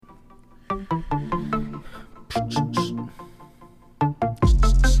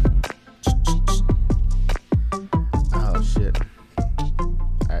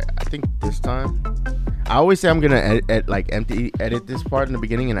I always say I'm gonna edit this part in the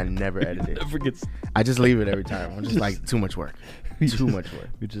beginning, and I never edit it. Never gets. I just leave it every time. I'm just like, too much work. Too much work.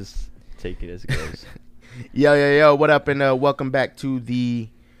 We just take it as it goes. Yo, what up, and welcome back to the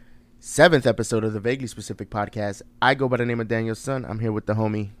 7th episode of the Vaguely Specific Podcast. I go by the name of Daniel's son. I'm here with the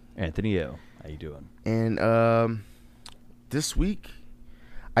homie Anthony O. How you doing? And this week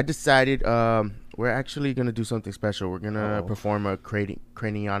I decided we're actually gonna do something special. We're gonna perform a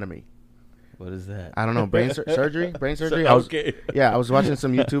craniotomy. What is that? I don't know, surgery. Okay. I was watching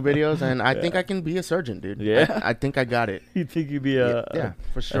some YouTube videos, and I think I can be a surgeon, dude. Yeah? I think I got it. You think you'd be a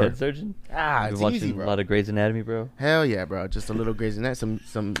for sure. head surgeon? It's watching easy, bro. A lot of Grey's Anatomy, bro. Hell yeah, bro. Just a little Grey's Anatomy,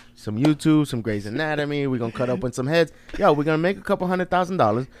 some YouTube, some Grey's Anatomy. We're gonna cut open some heads. Yo, we're gonna make a couple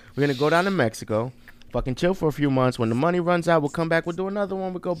 $100,000. We're gonna go down to Mexico, fucking chill for a few months. When the money runs out, we'll come back. We'll do another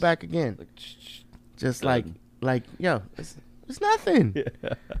one. We'll go back again. Just like yo, it's nothing.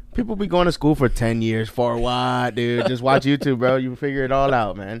 Yeah. People be going to school for 10 years. For what, dude? Just watch YouTube, bro. You figure it all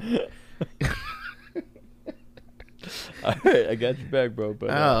out, man. All right, I got your back, bro.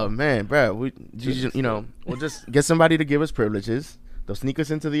 But, oh, man, bro. We'll just get somebody to give us privileges. They'll sneak us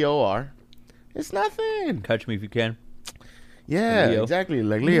into the OR. It's nothing. Catch me if you can. Yeah, exactly.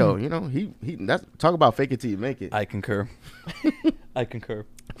 Like Leo, he that's talk about fake it till you make it. I concur. I concur.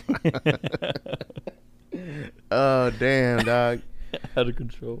 Oh, damn, dog. Out of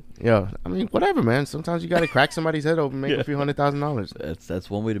control. Yo, I mean, whatever, man. Sometimes you got to crack somebody's head open, make a few $100,000. That's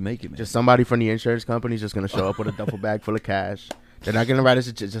one way to make it, man. Just somebody from the insurance company is just going to show up with a duffel bag full of cash. They're not going to write us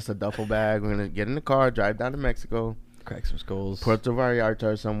just a duffel bag. We're going to get in the car, drive down to Mexico. Crack some skulls. Puerto Vallarta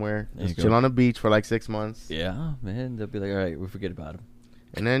or somewhere. Just chill on the beach for like 6 months. Yeah, man. They'll be like, all right, we'll forget about him.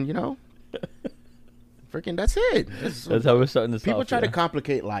 And then, freaking that's it. That's how we're starting this. People try to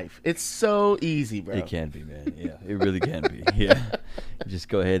complicate life. It's so easy, bro. It can be, man. Yeah, it really can be. Yeah, you just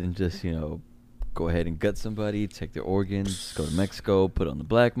go ahead and go ahead and gut somebody, take their organs, go to Mexico, put it on the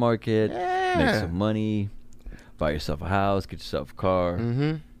black market, make some money, buy yourself a house, get yourself a car,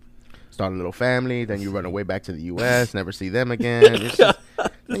 start a little family. Then you run away back to the U.S., never see them again.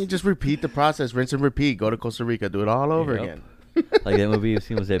 Then you just repeat the process, rinse and repeat. Go to Costa Rica, do it all over again. Like that movie you've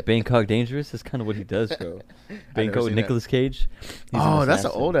seen, was that Bangkok Dangerous? That's kind of what he does, bro. Bangkok with Nicolas Cage. That's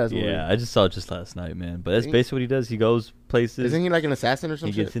an old ass movie. Yeah, I just saw it just last night, man. But that's basically what he does. He goes places. Isn't he like an assassin or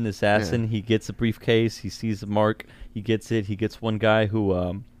something? He gets an assassin. Yeah. He gets a briefcase. He sees the mark. He gets it. He gets one guy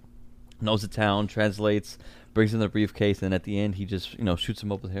who knows the town, translates, brings in the briefcase, and at the end he just shoots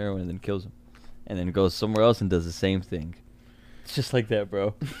him up with heroin and then kills him, and then goes somewhere else and does the same thing. It's just like that,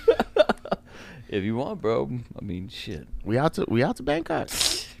 bro. If you want, bro. I mean, shit. We out to Bangkok.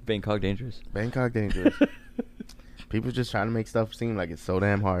 Bangkok Dangerous. Bangkok Dangerous. People just trying to make stuff seem like it's so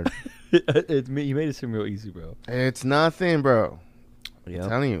damn hard. You made it seem real easy, bro. It's nothing, bro. Yep. I'm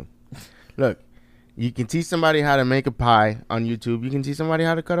telling you. Look, you can teach somebody how to make a pie on YouTube. You can teach somebody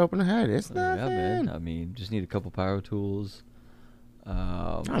how to cut open a head. It's nothing. Yeah, man. I mean, just need a couple power tools.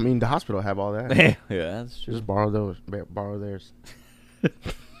 I mean, the hospital have all that. Yeah, that's true. Just borrow theirs.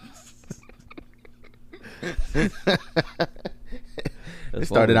 It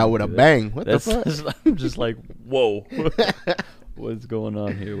started out with a bang. What the fuck? I'm just like, whoa. What's going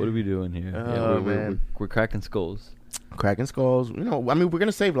on here? What are we doing here? Man. We're cracking skulls. Cracking skulls. I mean, we're going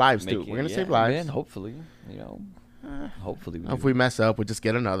to save lives, too. We're going to save lives. Man, hopefully, hopefully. If we mess up, we'll just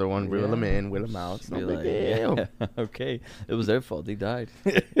get another one, reel them in, wheel them out. It's no big deal. Yeah. Okay. It was their fault. They died.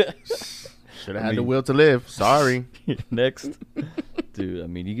 Should have had the will to live. Sorry. Next. Dude, I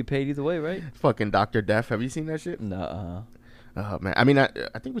mean, you get paid either way, right? Fucking Dr. Death. Have you seen that shit? No. Oh, man. I mean, I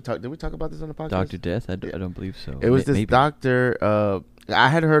think we talked. Did we talk about this on the podcast? Dr. Death? I don't believe so. It was this doctor. I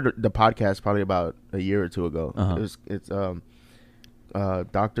had heard the podcast probably about a year or two ago. It's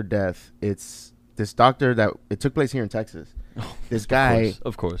Dr. Death. It's this doctor that it took place here in Texas. This guy.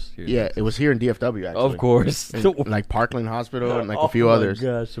 Of course. Yeah, it was here in DFW, actually. Of course. Like Parkland Hospital and like a few others. Oh,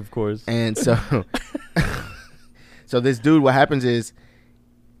 my gosh, of course. And so... So this dude, what happens is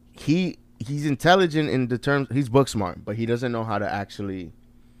he's intelligent in the terms, he's book smart, but he doesn't know how to actually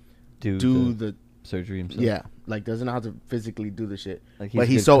do the surgery himself. Yeah, like doesn't know how to physically do the shit. Like but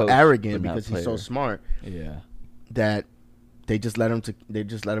he's so arrogant because he's so smart. Yeah, that they just let him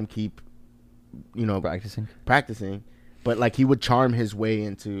keep, practicing. But like he would charm his way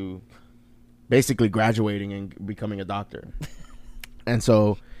into basically graduating and becoming a doctor, and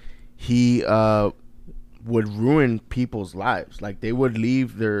so he would ruin people's lives. Like they would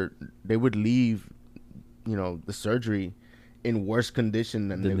leave the surgery in worse condition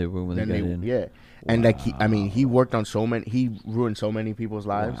than they were when they got in. Yeah. Wow. And like he worked on he ruined so many people's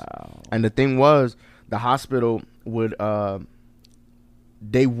lives. Wow. And the thing was, the hospital would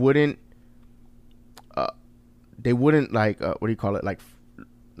they wouldn't they wouldn't like what do you call it, like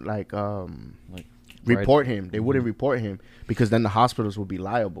Like report him. They wouldn't report him because then the hospitals would be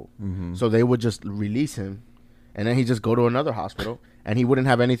liable. So they would just release him, and then he'd just go to another hospital, and he wouldn't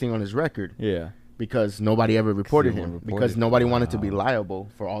have anything on his record. Yeah. Because nobody ever reported him. Because nobody wanted to be liable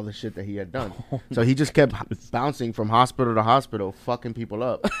for all the shit that he had done. So he just kept bouncing from hospital to hospital, fucking people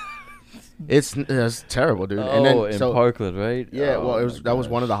up. It's terrible, dude. Oh, and then, in Parkland, right? Yeah, Oh, well, that was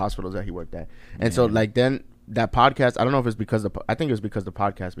one of the hospitals that he worked at. And so, like, then that podcast, I don't know if it's because I think it was because the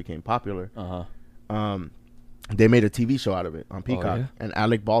podcast became popular. They made a TV show out of it on Peacock, and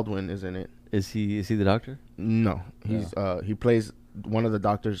Alec Baldwin is in it. Is he the doctor? No, he's he plays one of the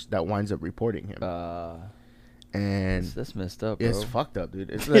doctors that winds up reporting him. And that's messed up, bro. It's fucked up, dude.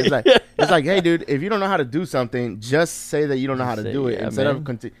 It's like, hey, dude, if you don't know how to do something, just say that you don't know how to do it instead of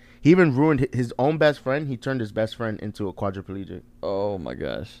he even ruined his own best friend. He turned his best friend into a quadriplegic. Oh my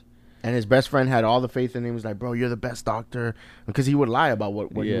gosh. And his best friend had all the faith in him. He was like, bro, you're the best doctor, because he would lie about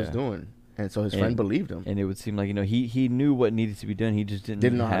what he was doing. And so his friend believed him. And it would seem like, he knew what needed to be done. He just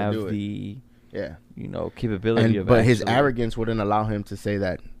didn't know have how to do it. Capability of it. But his arrogance wouldn't allow him to say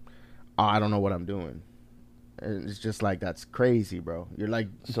that, I don't know what I'm doing. And it's just like, that's crazy, bro. You're like...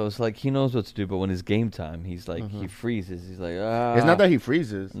 So it's like he knows what to do, but when it's game time, he's like, he freezes. He's like, It's not that he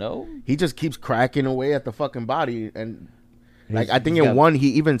freezes. No? He just keeps cracking away at the fucking body. And like, I think in one, he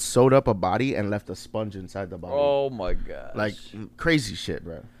even sewed up a body and left a sponge inside the body. Oh, my God. Like, crazy shit,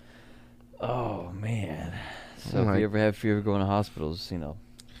 bro. Oh, man. So if you ever have fear of going to hospitals,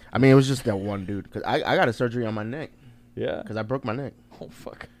 I mean, it was just that one dude. Because I got a surgery on my neck. Yeah? Because I broke my neck. Oh,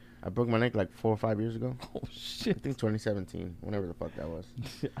 fuck. I broke my neck like 4 or 5 years ago. Oh, shit. I think 2017, whenever the fuck that was.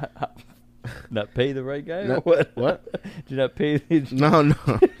 Not pay the right guy? No, or what? What? Did you not pay the... No.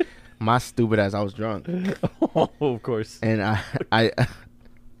 My stupid ass, I was drunk. Oh, of course. And I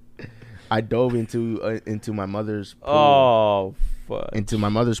dove into my mother's pool. Oh, fuck. Into my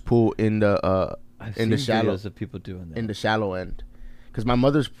mother's pool in the shallow videos of people doing that. In the shallow end. Because my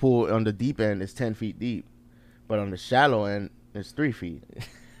mother's pool on the deep end is 10 feet deep. But on the shallow end, it's 3 feet.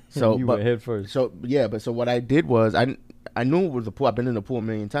 So you went head first. So what I did was I knew it was the pool. I've been in the pool a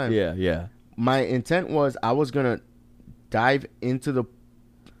million times. Yeah. My intent was I was gonna dive in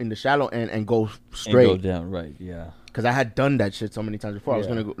the shallow end and go straight. And go down, right? Yeah. Because I had done that shit so many times before. I was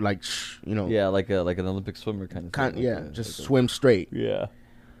gonna go Yeah, like an Olympic swimmer kind of thing. Just swim straight. Yeah.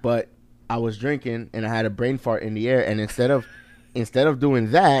 But I was drinking and I had a brain fart in the air, and instead of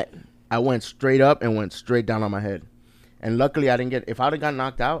doing that, I went straight up and went straight down on my head. And luckily, I didn't get... If I would have got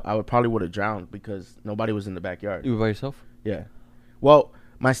knocked out, I probably would have drowned because nobody was in the backyard. You were by yourself? Yeah. Well,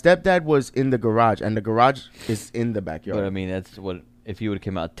 my stepdad was in the garage, and the garage is in the backyard. But, I mean, that's what... If you would have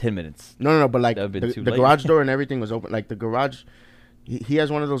come out 10 minutes. No, but, like, the garage door and everything was open. Like, the garage... He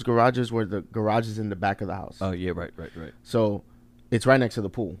has one of those garages where the garage is in the back of the house. Oh, yeah, right. So, it's right next to the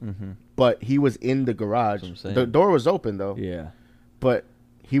pool. Mm-hmm. But he was in the garage. The door was open, though. Yeah. But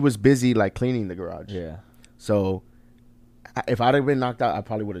he was busy, like, cleaning the garage. Yeah. So... If I'd have been knocked out, I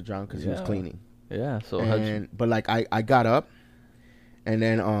probably would have drowned because he was cleaning. Yeah. So, but like I got up, and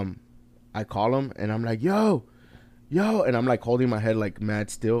then I call him, and I'm like, yo, and I'm like holding my head like mad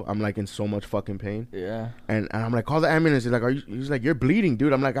still. I'm like in so much fucking pain. Yeah. And I'm like, call the ambulance. He's like, He's like, you're bleeding,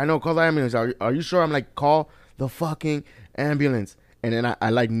 dude. I'm like, I know, call the ambulance. Are you sure? I'm like, call the fucking ambulance. And then I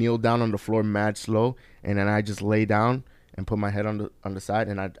like kneel down on the floor mad slow, and then I just lay down and put my head on the side,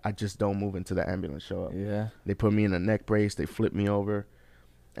 and I just don't move until the ambulance show up. Yeah. They put me in a neck brace. They flip me over,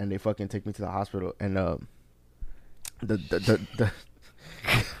 and they fucking take me to the hospital. And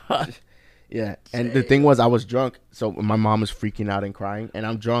yeah. And the thing was, I was drunk, so my mom was freaking out and crying, and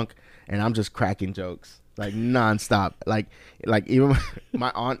I'm drunk, and I'm just cracking jokes like nonstop. Like even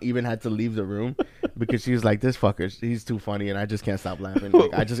my aunt even had to leave the room because she was like, "This fucker, he's too funny," and I just can't stop laughing.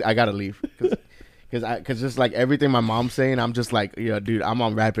 Like, I gotta leave. Cause just like everything my mom's saying, I'm just like, yeah, dude, I'm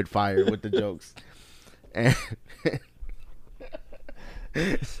on rapid fire with the jokes. And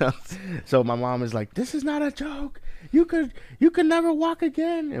so my mom is like, this is not a joke. You could never walk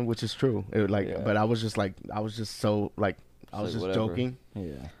again, and which is true. It but I was just so like, I was just whatever. Joking,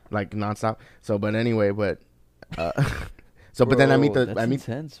 like nonstop. So, but anyway, but but then I meet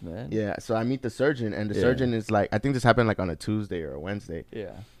intense, man. Yeah, so I meet the surgeon, and the surgeon is like, I think this happened like on a Tuesday or a Wednesday.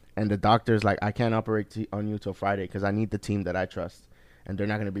 Yeah. And the doctor's like, I can't operate on you till Friday because I need the team that I trust, and they're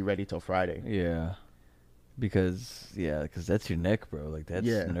not going to be ready till Friday. Yeah, because that's your neck, bro. Like that's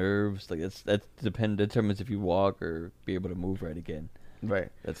nerves. Like that determines if you walk or be able to move right again. Right.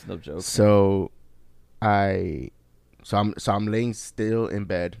 That's no joke. So, I'm laying still in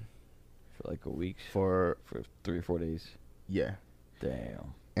bed for like a week for 3 or 4 days. Yeah.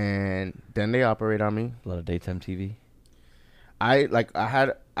 Damn. and then they operate on me. A lot of daytime TV. I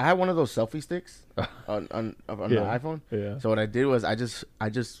had one of those selfie sticks on the iPhone. Yeah. So what I did was I just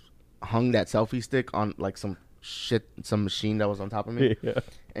hung that selfie stick on like some machine that was on top of me. Yeah.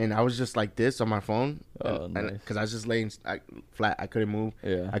 And I was just like this on my phone. Nice. Because I was just laying flat. I couldn't move.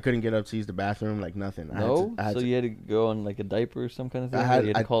 Yeah. I couldn't get up to use the bathroom, like nothing. No? You had to go on like a diaper or some kind of thing? You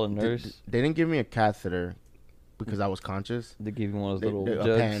had to call a nurse? They didn't give me a catheter because I was conscious. They gave you one of those little jugs?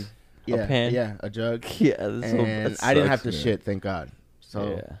 A pan. Yeah, a pan? Yeah, a jug. Yeah. And I didn't have to shit, thank God.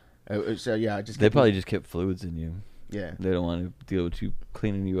 So, yeah. I just... They probably just kept fluids in you. Yeah. They don't want to deal with you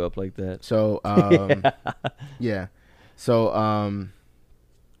cleaning you up like that. So, yeah. So,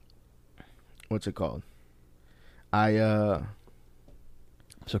 what's it called? So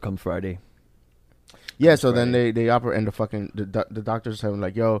come Friday. Yeah, so then they operate, and the doctors have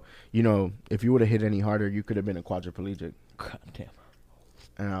like, yo, you know, if you would have hit any harder, you could have been a quadriplegic. God damn.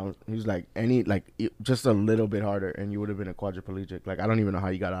 And he was like, just a little bit harder, and you would have been a quadriplegic. Like, I don't even know how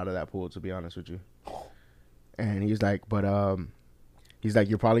you got out of that pool, to be honest with you. And he's like,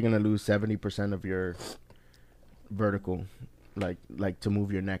 you're probably gonna lose 70% of your vertical, like to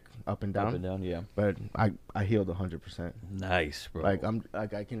move your neck up and down. Up and down, yeah. But I healed 100%. Nice, bro. Like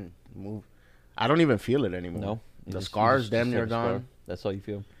I can move. I don't even feel it anymore. No, the scars damn near gone. That's all you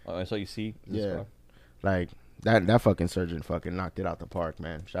feel. Oh, that's all you see. Yeah, like that fucking surgeon fucking knocked it out the park,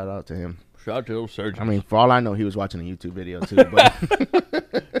 man. Shout out to him. Shout out to those surgeons. I mean, for all I know, he was watching a YouTube video too. But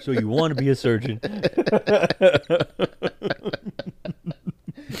so you want to be a surgeon?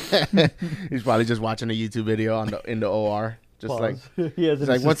 He's probably just watching a YouTube video in the OR. Just Pause. like, yeah, it's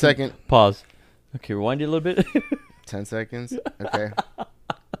like 1 second. Pause. Okay, rewind it a little bit. 10 seconds. Okay.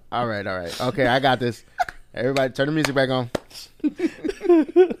 All right. Okay, I got this. Everybody, turn the music back on.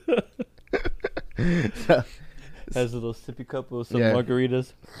 Has a little sippy cup with some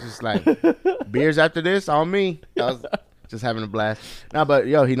margaritas. Just like beers after this on me. I was just having a blast. No, but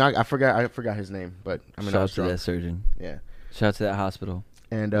yo, I forgot his name. But I mean, shout out to that surgeon. Yeah. Shout out to that hospital.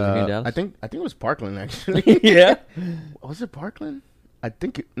 And I think it was Parkland actually. Yeah. Was it Parkland? I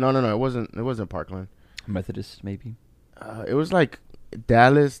think no, it wasn't Parkland. Methodist maybe. It was like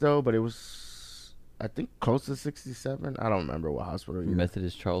Dallas though, but it was I think close to 67. I don't remember what hospital.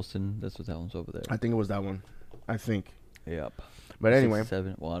 Methodist Charleston. That's what that one's over there. I think it was that one. I think. Yep. But anyway.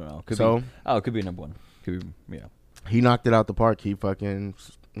 67. Well, I don't know. It could be number one. Could be, yeah. He knocked it out the park. He fucking,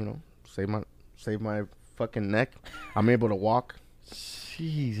 saved my fucking neck. I'm able to walk.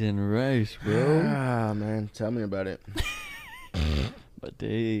 Cheese and rice, bro. Ah, man. Tell me about it. My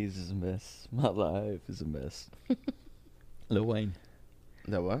days is a mess. My life is a mess. Lil Wayne.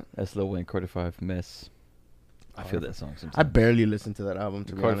 That what? That's Lil Wayne, Carter 5, Mess. I feel that song sometimes. I barely listen to that album,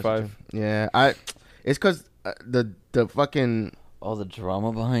 to be honest. Carter 5? Yeah. It's because the fucking... All the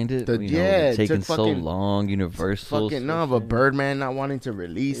drama behind it. Taking so long. Universal. But Birdman not wanting to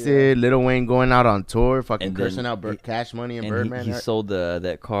release it. Lil Wayne going out on tour, fucking cursing out Cash Money and Birdman. He sold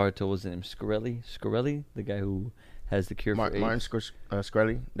that car to, what's his name, Skrelly, the guy who has the cure for AIDS. Martin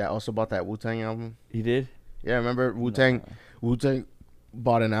Skrelly, that also bought that Wu-Tang album. He did? Yeah, remember Wu-Tang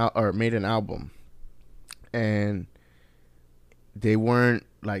bought made an album, and they weren't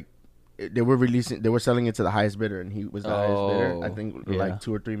like. They were selling it to the highest bidder, and he was the highest bidder. I think like $2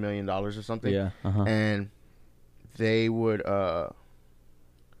 or $3 million or something. Yeah. And they would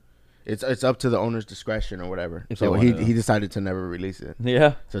it's up to the owner's discretion or whatever. So he decided to never release it.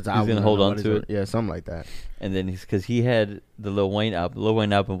 Yeah. So it's he's gonna hold on to it. Yeah, something like that. And then because he had the Lil Wayne album. Lil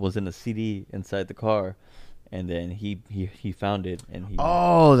Wayne album was in a CD inside the car, and then he found it and he.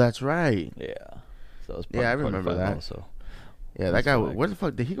 Oh, that's right. Yeah. So it was I remember that. Also. Yeah, that guy. Where the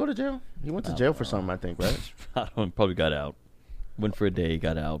fuck did he go to jail? He went to jail for something, I think, right? I don't. Probably got out. Went for a day,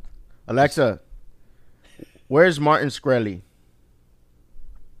 got out. Alexa, where's Martin Skrelly?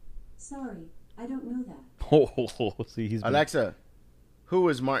 Sorry, I don't know that. Oh, see, Alexa, who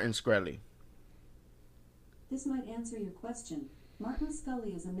is Martin Skrelly? This might answer your question. Martin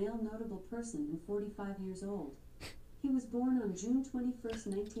Scully is a male notable person and 45 years old. He was born on June 21st,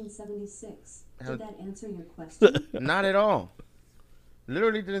 1976. Did that answer your question? Not at all.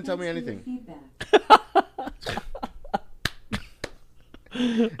 Literally didn't tell me anything. Feedback.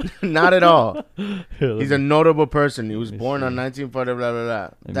 Not at all. He's a notable person. He was born on 1940, blah, blah, blah.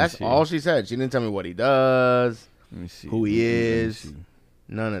 That's all she said. She didn't tell me what he does, who he is.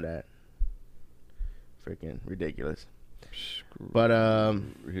 None of that. Freaking ridiculous. But,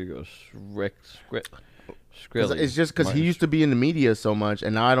 here goes. it's just because he used to be in the media so much,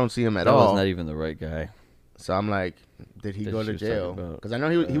 and now I don't see him at all. That was not even the right guy. So I'm like, did he go to jail? Because I know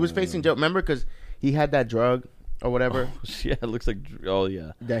he was facing jail. Remember, because he had that drug, or whatever. Yeah, it looks like. Oh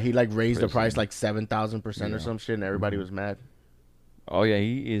yeah. That he like raised the price Prison. like 7,000% or Yeah. some shit, and everybody was mad. Oh yeah,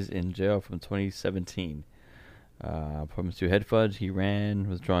 he is in jail from 2017. Promised to hedge funds. He ran,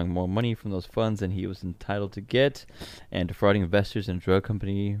 withdrawing more money from those funds than he was entitled to get, and defrauding investors in a drug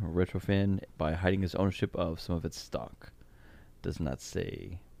company, Retrofin, by hiding his ownership of some of its stock. Does not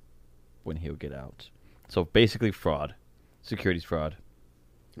say when he'll get out. So basically fraud. Securities fraud.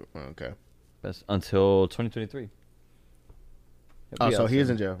 Okay. That's until 2023. Oh, He'll be so out he is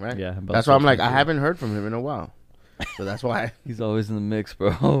soon. in jail, right? Yeah. That's why I'm like, I 2023. haven't heard from him in a while. So that's why. He's always in the mix,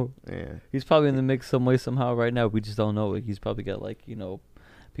 bro. Yeah. He's probably in the mix some way, somehow right now. We just don't know it. He's probably got, like, you know,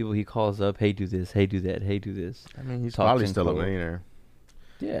 people he calls up, hey, do this, hey, do that, hey, do this. I mean, he's Talk probably to still a him. millionaire.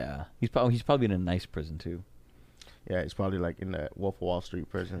 Yeah. He's probably in a nice prison, too. Yeah, he's probably like in that Wolf of Wall Street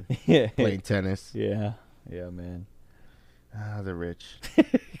prison Yeah. playing tennis. Yeah. Yeah, man. Ah, the rich. You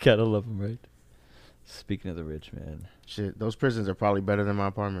gotta love him, right? Speaking of the rich, man. Shit, those prisons are probably better than my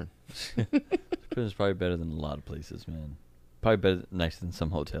apartment. Prison's probably better than a lot of places, man. Probably better, nicer than some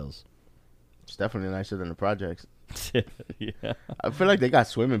hotels. It's definitely nicer than the projects. Yeah. I feel like they got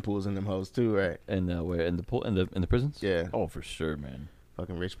swimming pools in them hoes too, right? And where in the pool in the prisons? Yeah. Oh, for sure, man.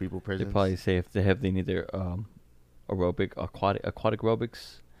 Fucking rich people They prisons. probably say if they need their aquatic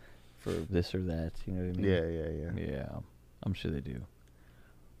aerobics for this or that. You know what I mean? Yeah. Yeah. I'm sure they do.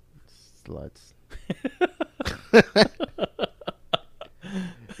 Sluts.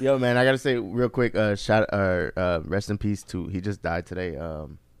 Yo, man, I gotta say real quick, rest in peace to, he just died today.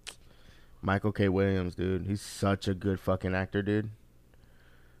 Michael K. Williams, dude. He's such a good fucking actor, dude.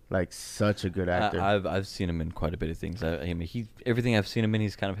 Like, such a good actor. I've seen him in quite a bit of things. I mean, everything I've seen him in,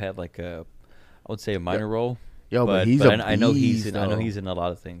 he's kind of had like I would say a minor role. Yo, but he's a I know beast, I know though. he's in a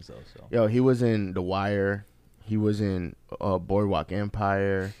lot of things though. So Yo, he was in The Wire. He was in Boardwalk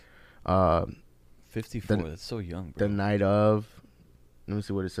Empire. 54. That's so young, bro. The Night of. Let me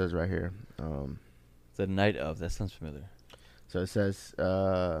see what it says right here. The Night of. That sounds familiar. So it says,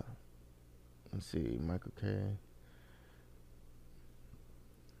 let's see, Michael K.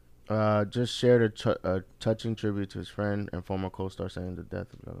 Just shared a touching tribute to his friend and former co-star saying the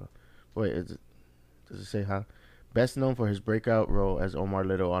death of blah, blah. Wait, does it say how? Best known for his breakout role as Omar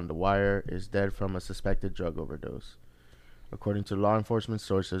Little on The Wire, is dead from a suspected drug overdose. According to law enforcement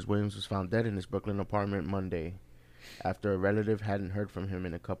sources, Williams was found dead in his Brooklyn apartment Monday after a relative hadn't heard from him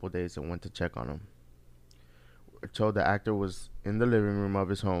in a couple days and went to check on him. We're told the actor was in the living room of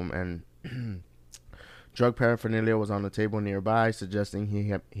his home and drug paraphernalia was on the table nearby, suggesting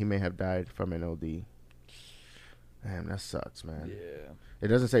he may have died from an OD. Damn, that sucks, man. Yeah. It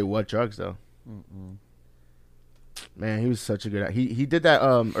doesn't say what drugs though. Mm-mm. Man, he was such a good actor. He did that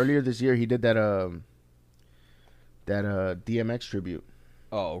earlier this year. He did that DMX tribute.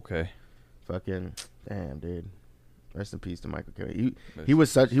 Oh, okay. Fucking damn, dude. Rest in peace to Michael K. He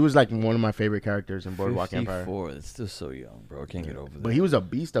was like one of my favorite characters in Boardwalk Empire. 54. That's still so young, bro. I can't get over that. But he was a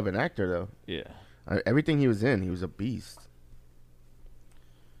beast of an actor though. Yeah. Everything he was in, he was a beast.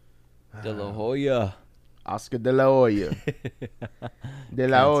 De La Hoya. Oscar De La Hoya. De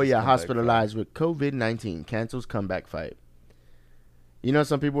La Cancels Hoya comeback hospitalized with COVID-19, cancels comeback fight. You know,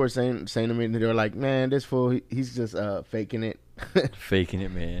 some people were saying to me, they were like, "Man, this fool, he's just faking it." Faking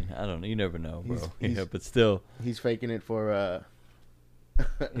it, man. I don't know. You never know, bro. He's- Yeah, but still, He's faking it for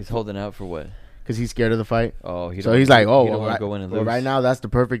he's holding out for what? because he's scared of the fight. Oh, he So don't he's wanna- like, "Oh, he don't well, wanna go in and well, lose. right now that's the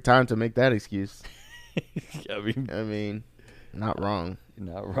perfect time to make that excuse." I mean, I mean, not wrong.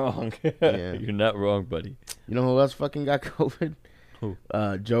 you're not wrong. Yeah. You're not wrong, buddy. You know who else fucking got COVID? Who?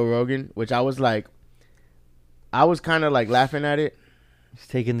 Joe Rogan, which I was kind of like laughing at it. He's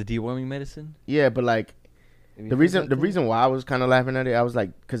taking the deworming medicine. Yeah, but like Have you the heard reason about the that? reason why I was kind of laughing at it, I was like,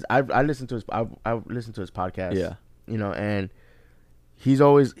 because I listened to his podcast. Yeah. You know, and he's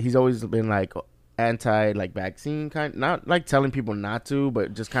always been like anti like vaccine kind, not like telling people not to,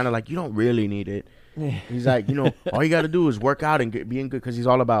 but just kind of like you don't really need it. He's like, you know, all you got to do is work out and be in good, because he's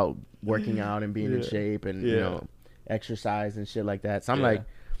all about working out and being in Yeah. shape and you Yeah. know exercise and shit like that. So I'm Yeah. like,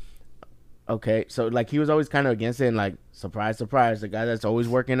 okay, so like he was always kind of against it, and like surprise, surprise, the guy that's always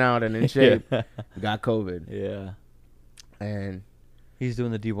working out and in shape Yeah. got COVID, Yeah. and He's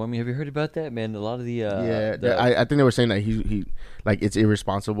doing the deworming. Have you heard about that, man? A lot of the I think they were saying that he like it's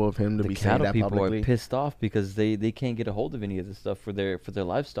irresponsible of him to the be saying cattle that people publicly. are pissed off because they can't get a hold of any of this stuff for their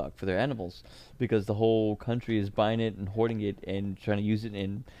livestock, for their animals, because the whole country is buying it and hoarding it and trying to use it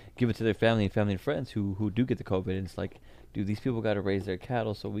and give it to their family and friends who do get the COVID. And it's like, dude, these people got to raise their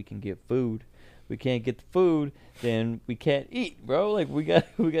cattle so we can get food. we can't get the food, then we can't eat, bro. Like we got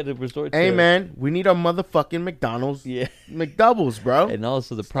to resort to. Hey man, we need our motherfucking McDonald's. Yeah. McDoubles, bro. And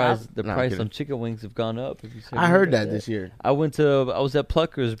also the price on chicken wings have gone up. I heard that this year. I was at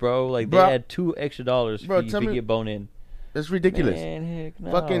Pluckers, bro. Like they had $2 extra for you to get bone in. That's ridiculous. Man, heck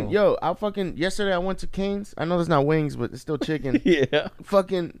no. Yesterday I went to Cane's. I know there's not wings, but it's still chicken. Yeah.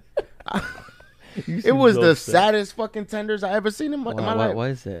 It was the saddest fucking tenders I ever seen in my life. Why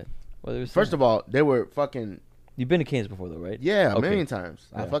is that? First of all, they were fucking. You've been to Cane's before though, right? Yeah, a million times.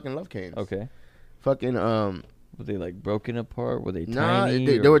 Yeah. I fucking love Cane's. Okay. Fucking Were they like broken apart? Were they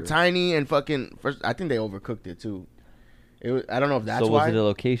tiny? They were tiny and fucking. First, I think they overcooked it too. I don't know if that's why. So was it a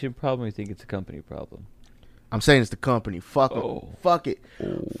location problem, or you think it's a company problem? I'm saying it's the company. Fuck them. Oh. Fuck it.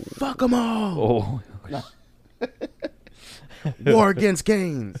 Oh. Fuck them all. Oh. War against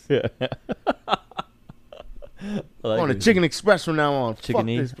Cane's. Yeah. On a Chicken Express from now on. Chicken Fuck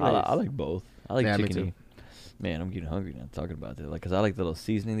this place. I like both. I like chicken. Me too. Man, I'm getting hungry now talking about that. Like, cause I like the little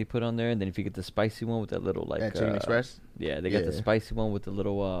seasoning they put on there, and then if you get the spicy one with that little like Chicken Express. Yeah, they got the spicy one with the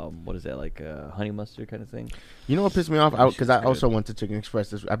little what is that, like honey mustard kind of thing. You know what pissed me off? Because I also went to Chicken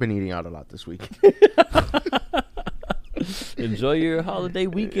Express. I've been eating out a lot this week. Enjoy your holiday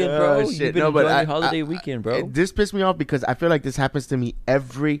weekend, bro. Shit. You've been enjoying your holiday weekend, bro. This pissed me off because I feel like this happens to me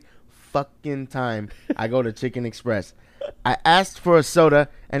every fucking time I go to Chicken Express. I asked for a soda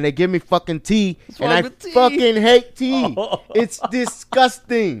and they give me fucking tea, and I fucking hate tea. Oh. It's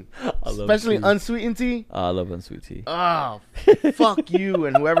disgusting, especially unsweetened tea. I love unsweet tea. Oh, fuck you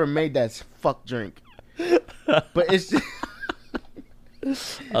and whoever made that fuck drink. But it's just,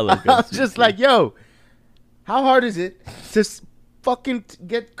 I was just tea. Like, yo, how hard is it to fucking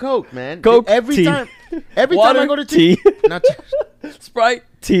get Coke, man? Coke, every tea. time I go to tea. Not Sprite,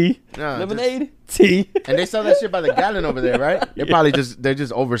 tea. No, lemonade, tea. And they sell that shit by the gallon over there, right? They're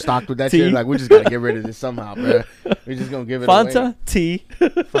just overstocked with that shit. Like, we just gotta get rid of this somehow, bro. We're just gonna give it Fanta, away. tea.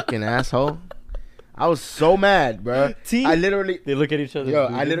 Fucking asshole. I was so mad, bro. Tea. I literally. They look at each other. Yo,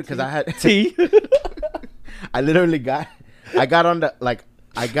 I literally because I had tea. I literally got out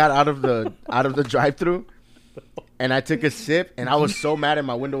of the drive-through. And I took a sip, and I was so mad, and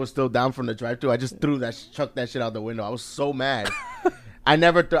my window was still down from the drive-thru. I just chucked that shit out the window. I was so mad. I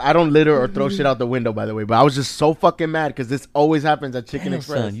don't litter or throw shit out the window, by the way, but I was just so fucking mad because this always happens at Chicken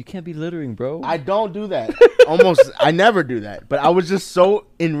Express. Son, you can't be littering, bro. I don't do that. I never do that. But I was just so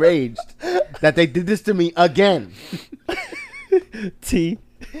enraged that they did this to me again. Tea.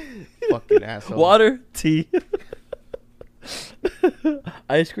 Fucking asshole. Water, tea.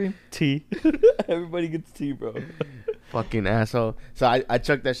 Ice cream, tea. Everybody gets tea, bro. Fucking asshole. So I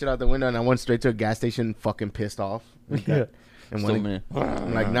chucked that shit out the window and I went straight to a gas station, fucking pissed off. Yeah. And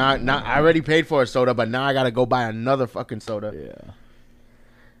I'm like, nah, I already paid for a soda, but now I gotta go buy another fucking soda.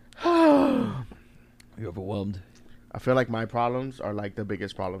 Yeah. You're overwhelmed. I feel like my problems are like the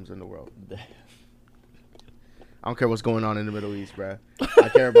biggest problems in the world. I don't care what's going on in the Middle East, bruh. I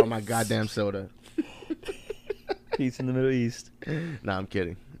care about my goddamn soda. Peace in the Middle East. Nah, I'm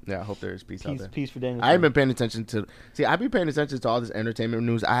kidding. Yeah, I hope there is peace out there. Peace for Daniel. I haven't been paying attention to. See, I've been paying attention to all this entertainment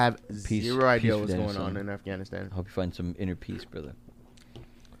news. I have zero idea what's going on in Afghanistan. I hope you find some inner peace, brother.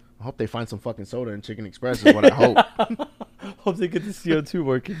 I hope they find some fucking soda in Chicken Express is what I hope. Hope they get the CO2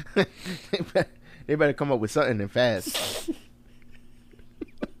 working. They better come up with something and fast.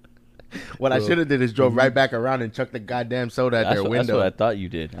 What I should have did is drove right back around and chucked the goddamn soda at their window. That's what I thought you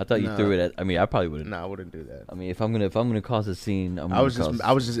did. I thought you threw it at. I mean, I probably wouldn't. No, I wouldn't do that. I mean, if I'm gonna cause a scene, I was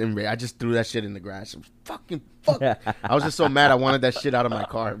just enraged. I just threw that shit in the grass. It was fucking fuck. I was just so mad. I wanted that shit out of my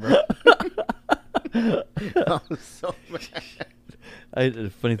car, bro. I was so mad. The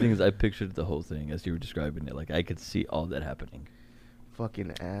funny thing is, I pictured the whole thing as you were describing it. Like I could see all that happening.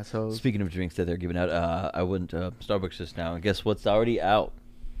 Fucking assholes. Speaking of drinks that they're giving out, I went to Starbucks just now, and guess what's already out?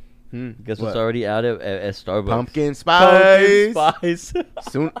 Guess what's already out at Starbucks? Pumpkin spice. Pumpkin spice.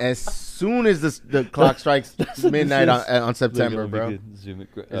 As soon as the clock strikes midnight on September, bro. Zoom it.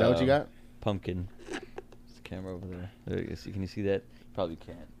 Is that what you got? Pumpkin. There's the camera over there. There you go. Can you see that? Probably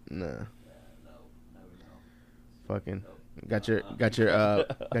can't. No. No. Fucking. Got your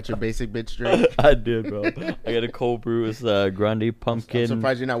basic bitch drink. I did, bro. I got a cold brew. It's grande pumpkin. I'm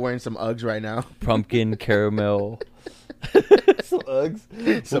surprised you're not wearing some Uggs right now. Pumpkin caramel. Some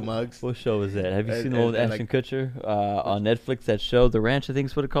Uggs. Some Uggs. What show is that? Have you seen the one with Ashton Kutcher on Netflix? That show, The Ranch, I think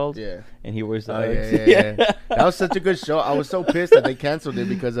is what it's called. Yeah. And he wears the Uggs. Yeah. That was such a good show. I was so pissed that they canceled it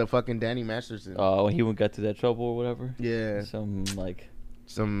because of fucking Danny Masterson. Oh, when he got to that trouble or whatever. Yeah.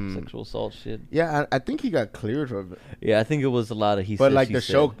 Some sexual assault shit. Yeah, I think he got cleared of it. Yeah, I think it was a lot of But like the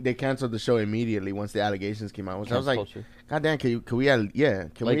show, they canceled the show immediately once the allegations came out. Which I was like, God damn, can we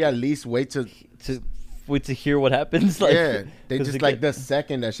at least wait to wait to hear what happens. Like, yeah, they 'cause just like the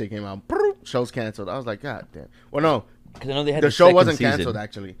second that shit came out, show's canceled. I was like, God damn. Well, no, because I know they had the show second wasn't season. canceled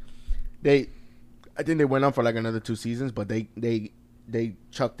actually. I think they went on for like another 2 seasons, but they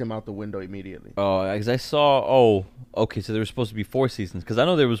chucked him out the window immediately. Oh, because I saw. Oh, okay. So there was supposed to be 4 seasons. Because I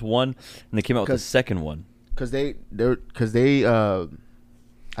know there was one, and they came out with the second one. Because I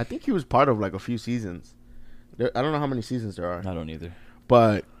think he was part of like a few seasons. I don't know how many seasons there are. I don't either.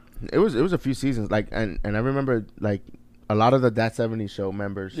 But it was a few seasons. Like and I remember like a lot of the That 70s Show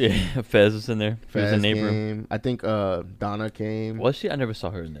members. Yeah, Fez was in there. He was a Fez neighbor. came. I think Donna came. Was she? I never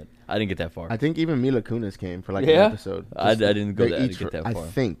saw her in that. I didn't get that far. I think even Mila Kunis came for like Yeah? an episode. I didn't go. I didn't get that I far.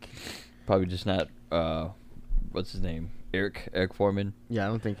 think. Probably just not. What's his name? Eric Foreman. Yeah, I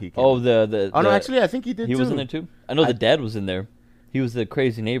don't think he came. Oh, the. Oh no, actually, I think he did. He too. was in there too. I know the dad was in there. He was the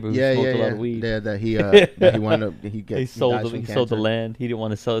crazy neighbor who smoked a lot of weed. Yeah, that he wound up He sold the land. He didn't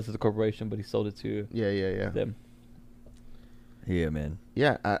want to sell it to the corporation, but he sold it to Yeah. them. Yeah, man.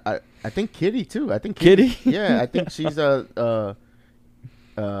 Yeah, I think Kitty too. I think Kitty? Yeah, I think she's Remember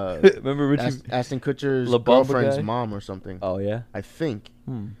Richie Ashton Kutcher's La Bamba girlfriend's guy? mom or something. Oh yeah. I think.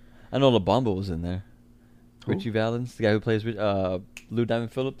 I know La Bamba was in there. Who? Richie Valens, the guy who plays Lou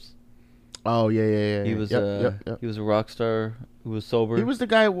Diamond Phillips. Oh yeah. He was Yep. he was a rock star who was sober. He was the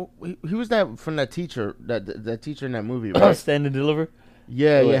guy. He was that from that teacher. That teacher in that movie, right? Stand and Deliver.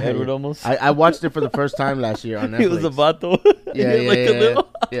 Yeah. Edward almost. I watched it for the first time last year on Netflix. He was a vato.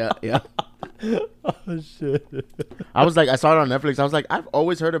 Yeah. Oh shit. I was like, I saw it on Netflix. I was like, I've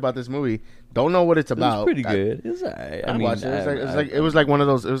always heard about this movie. Don't know what it's about. It was pretty good. It was alright. I watched it. It was like one of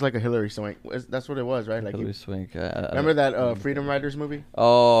those. It was like a Hillary Swank. That's what it was, right? Like Hillary Swank. remember that Freedom Riders movie?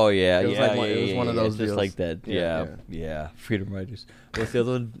 Oh yeah, It was yeah, like one- it was one of those just deals. like that. Yeah, Yeah. Freedom Riders. What's the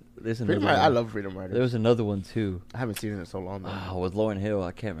other one? There's another Freedom one. I love Freedom Riders. There was another one too. I haven't seen it in so long. Though. With Lauren Hill.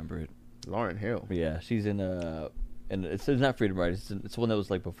 I can't remember it. Lauren Hill. But yeah, she's in and it's not Freedom Riders. It's one that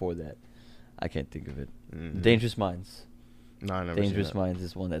was like before that. I can't think of it. Mhm. Dangerous Minds. No, I never seen Dangerous that. Minds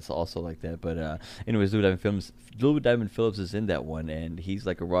is one that's also like that. But anyways, Lou Diamond Phillips is in that one, and he's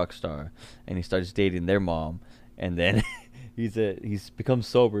like a rock star, and he starts dating their mom, and then he's become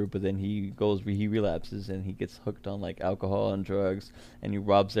sober, but then he relapses, and he gets hooked on like alcohol and drugs, and he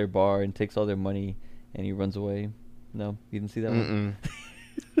robs their bar and takes all their money, and he runs away. No, you didn't see that one?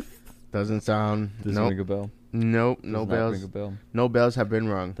 Doesn't sound. Doesn't ring a bell. Nope. Does No not bells. ring a bell. No bells have been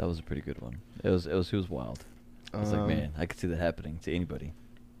rung. That was a pretty good one. He was wild. I was like, man, I could see that happening to anybody.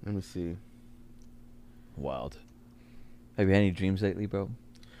 Let me see. Wild. Have you had any dreams lately, bro?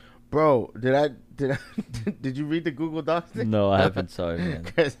 Bro, did you read the Google Docs thing? No, I haven't. Sorry, man.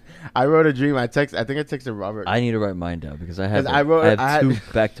 'Cause I wrote a dream. I think I texted Robert. I need to write mine down because I have I two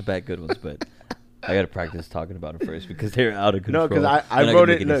had- back-to-back good ones, but I got to practice talking about them first because they're out of control. No, because They're I not wrote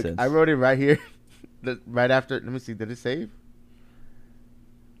gonna it. make any Look, sense. I wrote it right here, right after. Let me see. Did it save?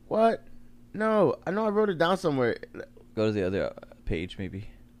 What? No, I know I wrote it down somewhere. Go to the other page, maybe.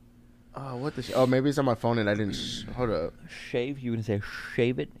 Oh, what the? Oh, maybe it's on my phone and I didn't. Hold up. Shave? You wouldn't say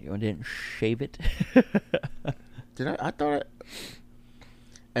shave it? You didn't shave it? Did I? I thought.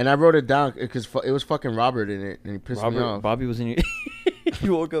 And I wrote it down because it was fucking Robert in it, and he pissed me off. Bobby was in your...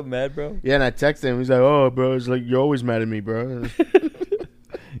 You woke up mad, bro? Yeah, and I texted him. He's like, "Oh, bro, it's like you're always mad at me, bro." You're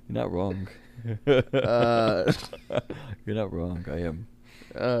not wrong. You're not wrong. I am.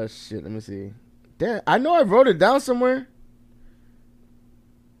 Oh shit! Let me see. Damn, I know I wrote it down somewhere.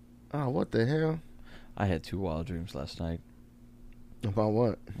 Oh, what the hell? I had 2 wild dreams last night. About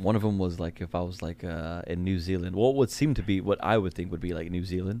what? One of them was like if I was like in New Zealand. Well, what seemed to be what I would think would be like New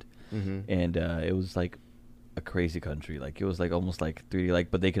Zealand, and it was like a crazy country. Like it was like almost like 3D.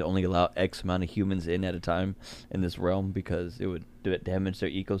 Like, but they could only allow X amount of humans in at a time in this realm because it would damage their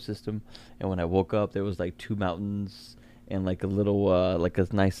ecosystem. And when I woke up, there was like 2 mountains and like a little like a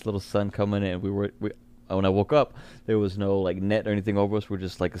nice little sun coming in. When I woke up, there was no like net or anything over us. We're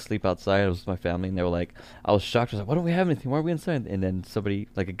just like asleep outside. I was with my family, and they were like, I was shocked. I was like, why don't we have anything? Why are we inside? And then somebody,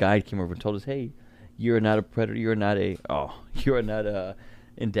 like a guide, came over and told us, hey, you're not a predator. You're not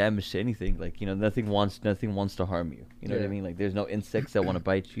in damage to anything. Like, you know, nothing wants to harm you. You know what I mean? Like, there's no insects that want to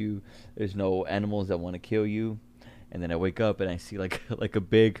bite you. There's no animals that want to kill you. And then I wake up and I see like a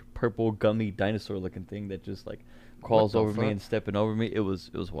big purple gummy dinosaur looking thing that just like crawls over me and stepping over me. It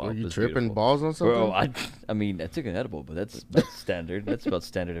was wild. Were you It was tripping beautiful. balls on something? Bro, I mean, I took an edible, but that's standard. That's about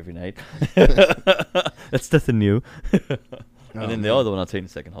standard every night. That's nothing new. And then the other one, I'll tell you in a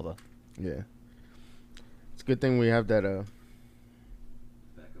second. Hold on. Yeah. It's a good thing we have that.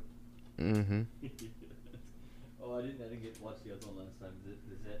 Backup. Mm-hmm. Oh, I didn't get watch the other one last time.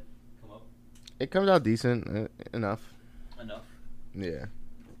 Does that come up? It comes out decent enough. Enough. Yeah.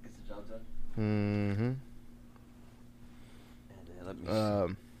 Gets the job done. Mm-hmm. Let me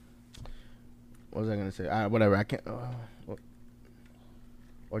see. What was I gonna say? Whatever. I can't.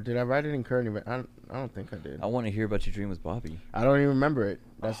 Or did I write it in current event? I don't think I did. I want to hear about your dream with Bobby. I don't even remember it.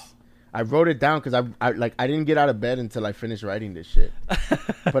 I wrote it down because I didn't get out of bed until I finished writing this shit.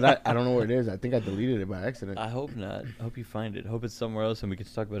 But I don't know where it is. I think I deleted it by accident. I hope not. I hope you find it. I hope it's somewhere else and we can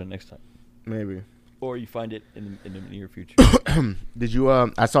talk about it next time. Maybe. Or you find it in the near future. Did you?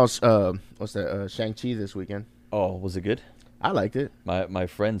 I saw what's that? Shang-Chi this weekend. Oh, was it good? I liked it. My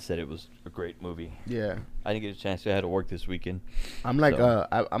friend said it was a great movie. Yeah. I didn't get a chance to. I had to work this weekend. I'm like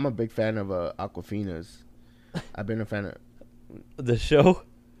I'm a big fan of Aquafina's. I've been a fan of The show?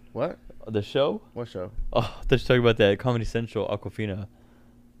 what? The show? What show? Oh, they're talking about that Comedy Central Aquafina.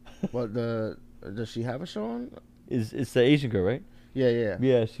 What does she have a show on? It's the Asian girl, right? Yeah.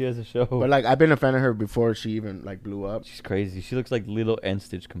 Yeah, she has a show. But like I've been a fan of her before she even like blew up. She's crazy. She looks like Lilo and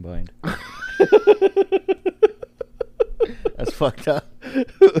Stitch combined. That's fucked up.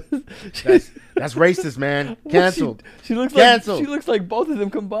 That's racist, man. Canceled. She looks Canceled. like she looks like both of them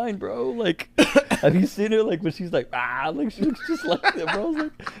combined, bro. Like, have you seen her? Like when she's like like she looks just like that, bro.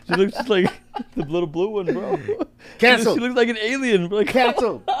 Like, she looks just like the little blue one, bro. Canceled. She looks like an alien. Like,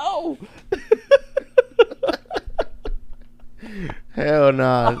 Canceled. How? Hell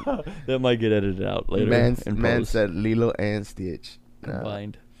nah. That might get edited out later. Man said Lilo and Stitch.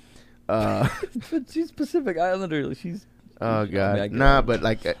 Combined. But She's Pacific Islander. She's. oh god, I mean, nah. But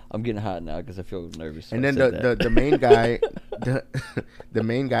like, I'm getting hot now because I feel nervous. and then the main guy, the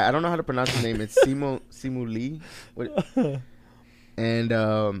main guy. I don't know how to pronounce his name. It's Simu Lee. And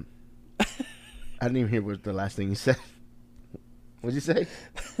I didn't even hear what the last thing you said. What'd you say?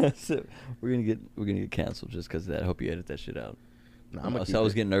 So we're gonna get canceled just because of that. I hope you edit that shit out. Nah, I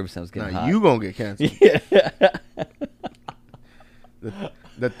was getting nervous. I was getting hot. You gonna get canceled. Yeah.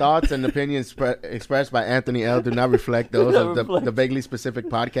 The thoughts and opinions expressed by Anthony L. do not reflect those of the vaguely specific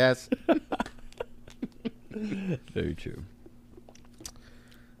podcast. Very true.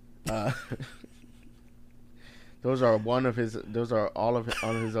 Those are all of his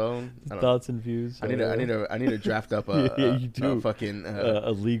on his own. Thoughts and views. I need to draft up a fucking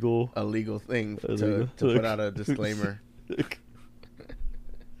a legal thing to put out a disclaimer.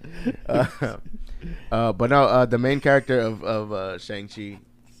 But no, the main character of Shang-Chi,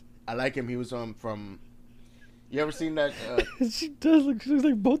 I like him. He was from. You ever seen that? She looks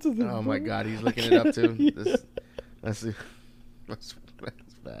like both of them. Oh bro. my god, he's looking it up too. Yeah. That's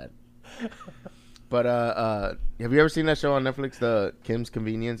bad. But have you ever seen that show on Netflix, the Kim's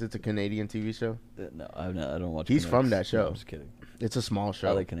Convenience? It's a Canadian TV show. No, I don't watch. He's from that show. No, I'm just kidding. It's a small show.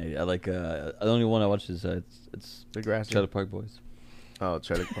 I like Canadian. I like the only one I watch is it's Degrassi. Trailer Park Boys. Oh,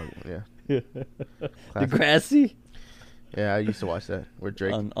 Trailer Park. Yeah. Degrassi. Yeah, I used to watch that. With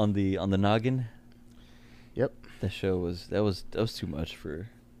Drake on the noggin. Yep. That show was too much for.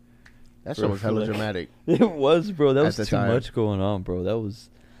 That show was hella dramatic. It was, bro. That was too time. much going on, bro. That was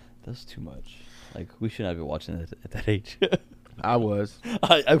too much. Like we should not be watching it at that age. I was.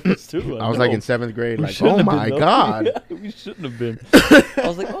 I was too. I was like in 7th grade. We like, shouldn't oh have my been, god. Yeah, we shouldn't have been. I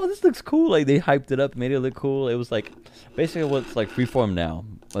was like, oh, this looks cool. Like they hyped it up, made it look cool. It was like basically what's like Freeform now.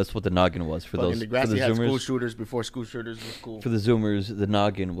 That's what the noggin was for Fucking those. Degrassi For the had Zoomers. school shooters before school shooters was cool. For the Zoomers, the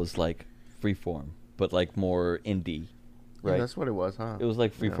noggin was like Freeform, but like more indie, right? Yeah, that's what it was, huh? It was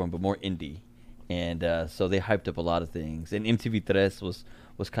like Freeform, but more indie. And so they hyped up a lot of things. And MTV Tres was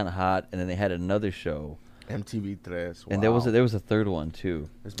kind of hot. And then they had another show. MTV Tres. Wow. And there was a third one too.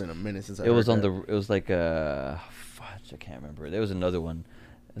 It's been a minute since I It heard was on that. it was like fudge, I can't remember. There was another one.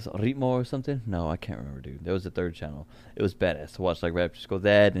 Is it Ritmo or something? No, I can't remember, dude. There was a third channel. It was badass to watch, like Raptors Go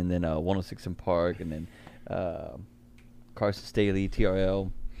That, and then 106 in Park, and then Carson Staley, TRL.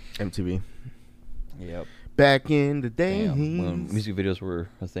 MTV. Yep. Back in the day. Damn, when music videos were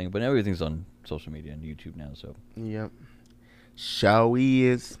a thing, but everything's on social media and YouTube now. So Yep. Shall we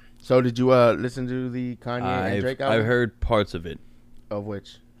is. So did you listen to the Kanye and Drake album? I heard parts of it. Of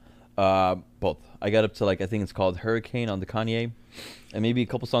which? Both. I got up to I think it's called Hurricane on the Kanye, and maybe a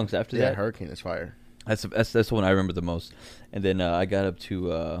couple songs after Yeah, that. Hurricane is fire. That's the one I remember the most. And then I got up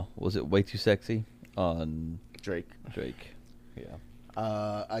to was it Way Too Sexy on Drake. Yeah.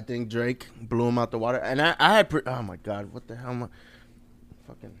 I think Drake blew him out the water, and I had oh my god, what the hell am I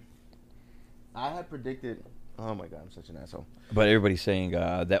fucking? I had predicted. Oh my god, I'm such an asshole. But everybody's saying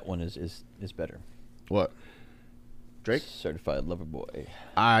that one is better. What? Drake? Certified Lover Boy.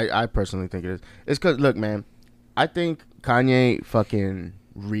 I personally think it is. It's because look, man, I think Kanye fucking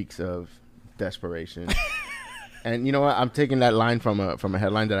reeks of desperation. And you know what? I'm taking that line from a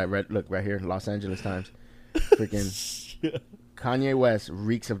headline that I read. Look right here, Los Angeles Times. Freaking. Yeah. Kanye West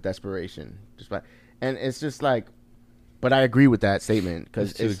reeks of desperation. And it's just like, but I agree with that statement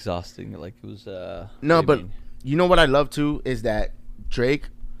because It's too exhausting. Like it was. No, but you know what I love too is that Drake,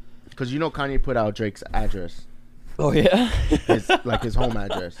 because you know Kanye put out Drake's address. Oh yeah, his home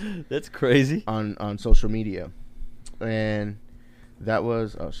address. That's crazy. On social media, and that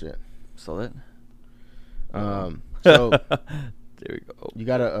was Saw that. So there we go. you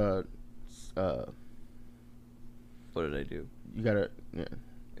gotta What did I do? You gotta There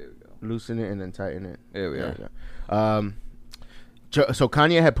we go. loosen it and then tighten it. There we are. So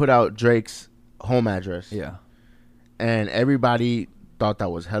Kanye had put out Drake's home address. Yeah. And everybody thought that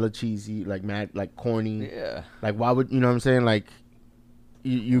was hella cheesy, like mad, like corny. Yeah. Like why would you know what I'm saying? Like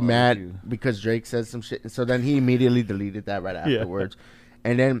you mad because Drake says some shit. So then he immediately deleted that right afterwards.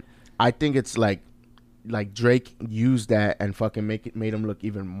 And then I think it's like Drake used that and fucking made him look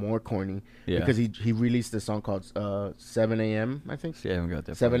even more corny. Yeah. Because he released a song called 7 a.m. I think. Yeah, I haven't got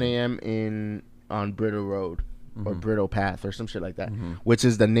that. 7 a.m. on Brittle Road or Brittle Path or some shit like that, which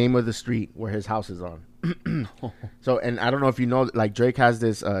is the name of the street where his house is on. So, and I don't know if you know, like Drake has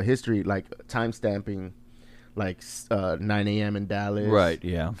this history, like time stamping, like 9 a.m. in Dallas, Right.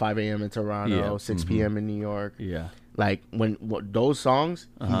 Yeah. 5 a.m. in Toronto, 6 p.m. in New York. Yeah. Like when those songs,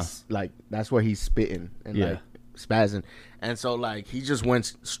 he's like that's where he's spitting and like spazzing, and so like he just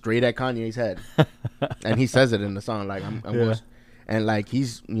went straight at Kanye's head, and he says it in the song like I'm and like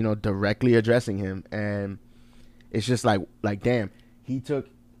he's directly addressing him, and it's just like damn, he took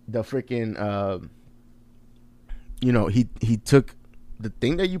the freaking he took the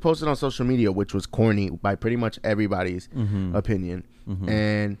thing that you posted on social media, which was corny by pretty much everybody's opinion,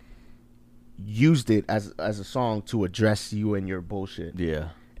 and used it as a song to address you and your bullshit. Yeah.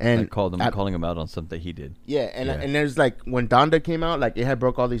 And I called him calling him out on something he did. Yeah, and there's like when Donda came out, like it had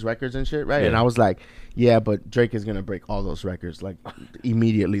broke all these records and shit, right? Yeah. And I was like, yeah, but Drake is gonna break all those records like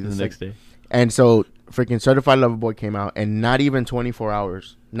immediately the next day. And so freaking Certified Lover Boy came out, and not even 24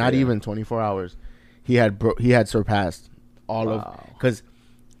 hours, he had surpassed all of because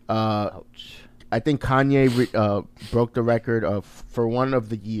I think Kanye broke the record for one of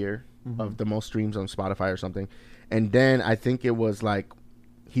the year of the most streams on Spotify or something, and then I think it was like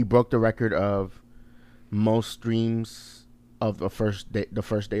he broke the record of most streams of the first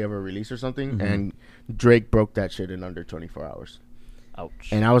day of a release or something, and Drake broke that shit in under 24 hours. Ouch.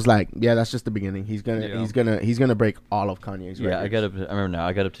 And I was like, yeah, that's just the beginning. He's gonna break all of Kanye's records. Yeah, I remember now.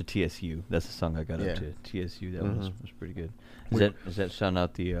 I got up to TSU. That's the song I got up to. TSU. That was pretty good. Is that shouting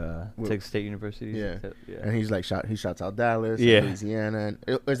out the Texas State University? Yeah. Yeah. And he's like he shouts out Dallas, Louisiana.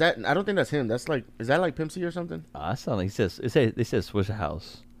 And is that? I don't think that's him. That's like, is that like Pimp C or something? I sound like they says Swish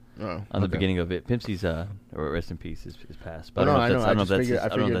House. Oh, on the beginning of it. Pimp C's or rest in peace is passed. But I know. I figured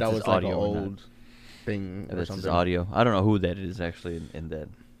that was like an old thing or that's something. his audio. I don't know who that is actually in that.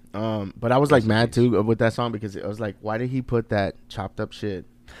 But I was like mad too with that song because I was like, why did he put that chopped up shit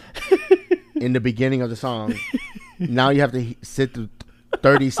in the beginning of the song? Now you have to sit through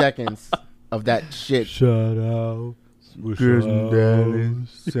 30 seconds of that shit. Shout out. Chris in Dallas,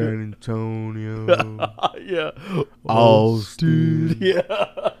 San Antonio, Yeah. Austin, Yeah.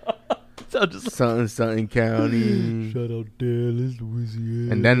 So just something county. Shout out Dallas,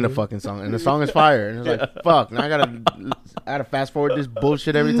 Louisiana. And then the fucking song, and the song is fire. And it's like, fuck. Now I gotta fast forward this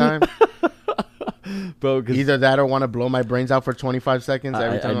bullshit every time. Bro, either that or want to blow my brains out for 25 seconds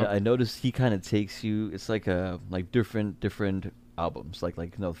every time. I noticed he kind of takes you. It's like different albums.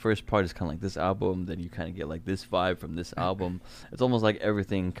 Like the first part is kind of like this album, then you kind of get like this vibe from this album. It's almost like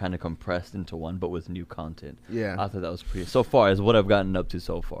everything kind of compressed into one, but with new content. Yeah, I thought that was pretty. So far as what I've gotten up to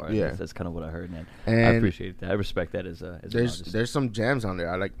so far. Yeah, that's kind of what I heard, man. And I appreciate that. I respect that as there's some jams on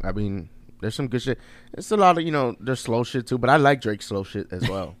there. There's some good shit. It's a lot of there's slow shit too, but I like Drake's slow shit as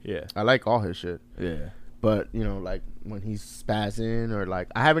well. Yeah, I like all his shit. Yeah. But like when he's spazzing or like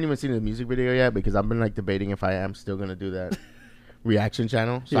I haven't even seen the music video yet because I've been like debating if I am still gonna do that reaction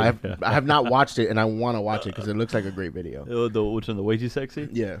channel. So I have not watched it and I want to watch it because it looks like a great video. Which one? The Way Too Sexy?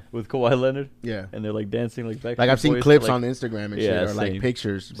 Yeah, with Kawhi Leonard. Yeah, and they're like dancing like back. Like I've seen clips on Instagram and shit or same. like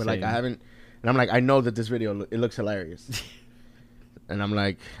pictures, but like I haven't. And I'm like, I know that this video it looks hilarious. And I'm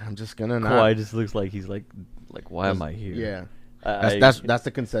like, I'm just gonna not. Kawhi just looks like he's like why am I here? Yeah. That's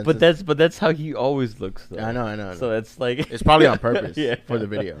the consensus. But that's how he always looks though. I know. So that's like it's probably on purpose for the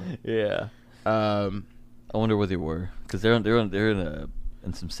video. Yeah. I wonder where they were because they're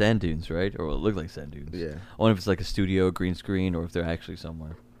in some sand dunes, right? Or it looked like sand dunes. Yeah. I wonder if it's like a studio green screen or if they're actually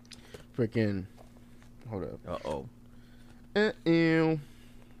somewhere. Freaking. Hold up. SpaghettiOs.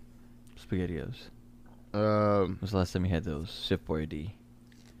 When was the last time you had those? Chef Boyardee.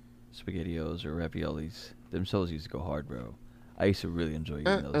 SpaghettiOs or raviolis. Themselves used to go hard, bro. I used to really enjoy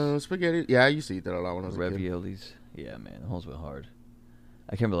eating those. Spaghetti. Yeah, I used to eat that a lot when I was a kid. Raviolis. Yeah, man, those went hard.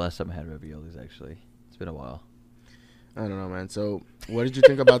 I can't remember the last time I had raviolis, actually. It's been a while. I don't know, man. So, what did you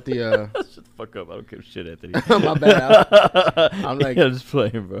think about the... Shut the fuck up. I don't give a shit, Anthony. My bad. I'm like... I'm just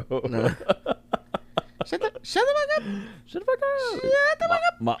playing, bro. No. Shut the fuck up. Shut the fuck up. Shut the fuck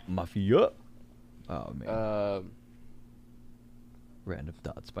up. Mafia. Oh, man. Random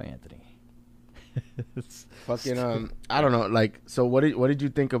Thoughts by Anthony. Fucking, I don't know. Like, so what did you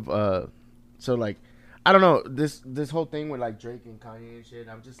think of, so, like, I don't know, this whole thing with, like, Drake and Kanye and shit,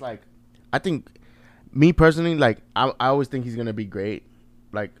 I'm just, like, I think, me personally, like, I always think he's going to be great.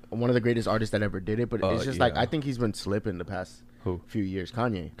 Like, one of the greatest artists that ever did it, but it's just, like, I think he's been slipping the past few years.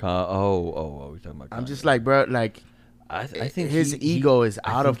 Kanye. We're talking about Kanye. I'm just, like, bro, like, I think his ego is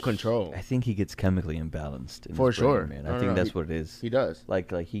out of control. I think he gets chemically imbalanced. For sure, man. I think that's what it is. He does. Like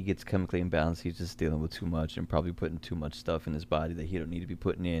he gets chemically imbalanced. He's just dealing with too much and probably putting too much stuff in his body that he don't need to be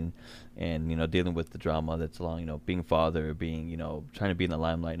putting in, and dealing with the drama that's along, being a father, being trying to be in the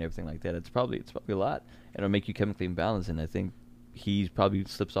limelight and everything like that. It's probably a lot, and it'll make you chemically imbalanced. And I think he probably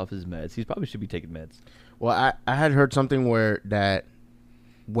slips off his meds. He probably should be taking meds. Well, I had heard something where that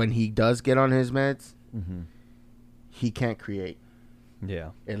when he does get on his meds. Mm-hmm. He can't create.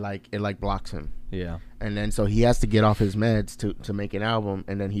 Yeah. It blocks him. Yeah. And then so he has to get off his meds to make an album,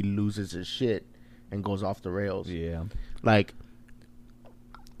 and then he loses his shit and goes off the rails. Yeah. Like,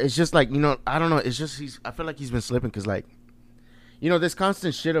 it's just like, I don't know, it's just I feel like he's been slipping cuz like this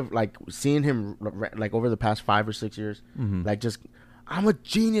constant shit of like seeing him like over the past 5 or 6 years, mm-hmm. like just I'm a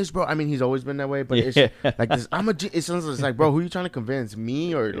genius, bro. I mean, he's always been that way, but it's like this. It sounds like, bro, who are you trying to convince?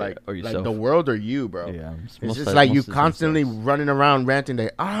 Me or like the world or you, bro? Yeah, it's just like you constantly running around ranting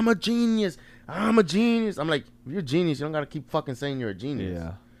that I'm a genius. I'm a genius. I'm like, if you're a genius, you don't gotta keep fucking saying you're a genius.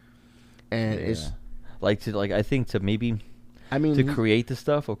 Yeah, and it's I think to create the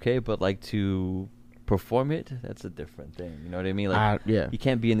stuff, okay, but like to perform it, that's a different thing. You know what I mean? Like, you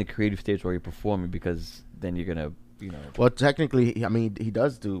can't be in the creative stage where you're performing because then you're gonna. Well, technically, I mean, he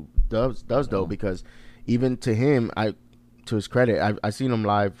does though, because even to him, to his credit, I seen him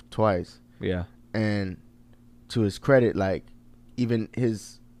live twice. Yeah. And to his credit, like, even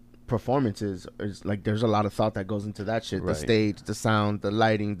his performances is like, there's a lot of thought that goes into that shit. Right. The stage, the sound, the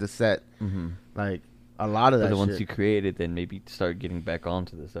lighting, the set, mm-hmm. like a lot of that. But shit. Once you create it, then maybe start getting back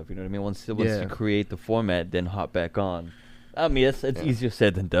onto the stuff. You know what I mean? Once you create the format, then hop back on. I mean, it's easier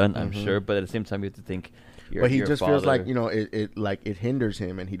said than done, I'm sure. But at the same time, you have to think. But he just feels like it hinders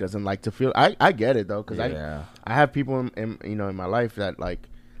him, and he doesn't like to feel. I get it though, because I have people in my life that like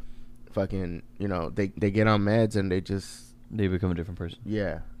fucking they get on meds and they become a different person.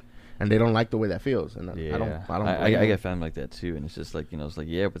 Yeah, and they don't like the way that feels, and I get family like that too, and it's just like it's like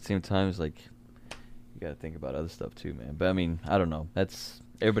but at the same time it's like you gotta think about other stuff too, man. But I mean, I don't know. That's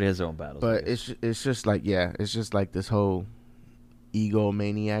everybody has their own battles. But it's just like it's just like this whole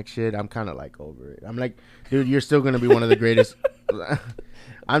egomaniac shit. I'm kind of like over it. I'm like, dude, you're still gonna be one of the greatest.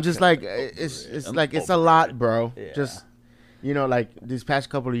 I'm just like, it's like it's a lot, bro. Yeah. Just like these past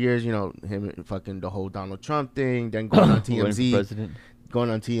couple of years, him fucking the whole Donald Trump thing, then going on TMZ,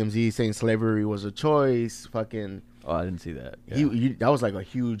 saying slavery was a choice. Fucking. Oh, I didn't see that. Yeah. He that was like a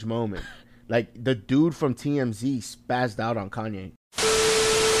huge moment. Like the dude from TMZ spazzed out on Kanye.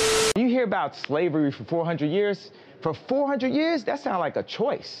 You hear about slavery for 400 years. For 400 years, that sounds like a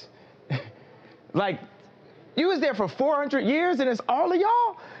choice. Like, you was there for 400 years and it's all of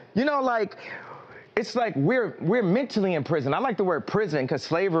y'all? Like, it's like we're mentally in prison. I like the word prison because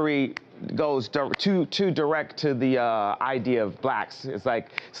slavery goes too direct to the idea of blacks. It's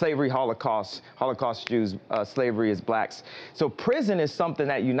like slavery, Holocaust Jews, slavery is blacks. So prison is something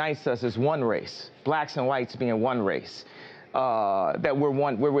that unites us as one race, blacks and whites being one race. That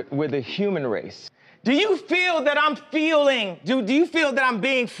we're the human race. Do you feel that I'm feeling, do you feel that I'm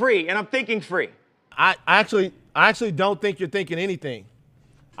being free and I'm thinking free? I actually don't think you're thinking anything.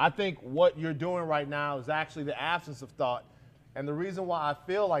 I think what you're doing right now is actually the absence of thought. And the reason why I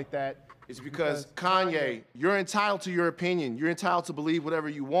feel like that is because Kanye, you're entitled to your opinion. You're entitled to believe whatever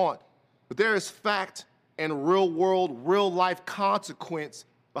you want. But there is fact and real world, real life consequence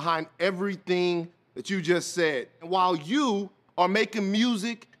behind everything that you just said. And while you are making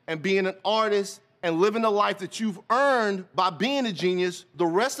music and being an artist and living the life that you've earned by being a genius, the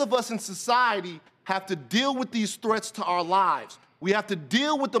rest of us in society have to deal with these threats to our lives. We have to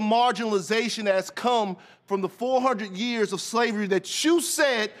deal with the marginalization that has come from the 400 years of slavery that you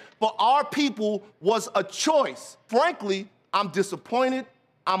said for our people was a choice. Frankly, I'm disappointed,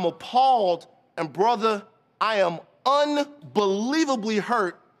 I'm appalled, and brother, I am unbelievably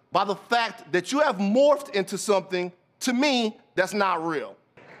hurt by the fact that you have morphed into something To me, that's not real.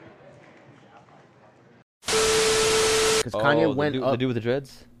 Because Kanye went up. The dude with the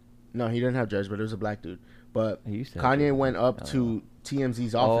dreads? No, he didn't have dreads, but it was a black dude. But He used to have Kanye dreads. went up to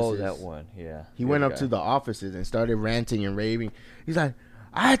TMZ's offices. Oh, that one. Yeah. He went up to the offices and started ranting and raving. He's like,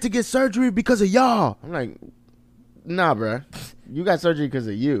 I had to get surgery because of y'all. I'm like, nah, bruh. You got surgery because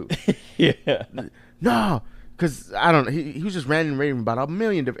of you. Yeah. No, because I don't know. He was just ranting and raving about a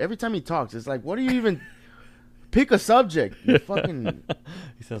million different. Every time he talks, it's like, what do you even pick a subject? You fucking.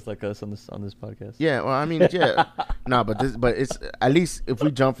 He sounds like us on this podcast. Yeah, well, I mean, yeah. No, but it's at least if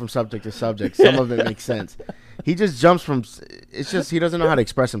we jump from subject to subject, some of it makes sense. He just jumps from. It's just he doesn't know how to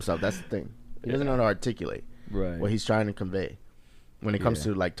express himself. That's the thing. He doesn't know how to articulate what he's trying to convey when it comes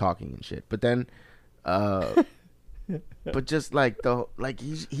to like talking and shit. But then, but just like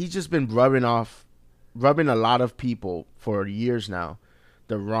he's just been rubbing a lot of people for years now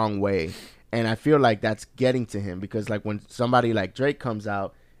the wrong way. And I feel like that's getting to him because like when somebody like Drake comes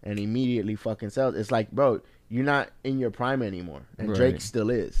out and immediately fucking sells, it's like, bro, you're not in your prime anymore. And Drake still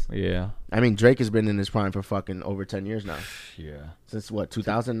is. Yeah. I mean, Drake has been in his prime for fucking over 10 years now. Yeah. Since what,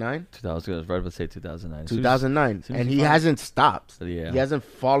 2009? 2000, I was right about to say 2009. 2009. And he hasn't stopped. Yeah. He hasn't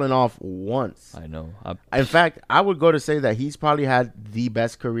fallen off once. I know. In fact, I would go to say that he's probably had the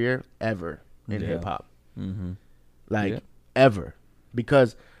best career ever in hip hop. Mm-hmm. Like, ever.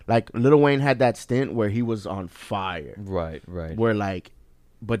 Because, like, Lil Wayne had that stint where he was on fire. Right. Where, like,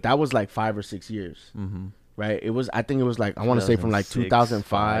 but that was like 5 or 6 years. Mm-hmm. Right? It was, I think it was like, I want to say from like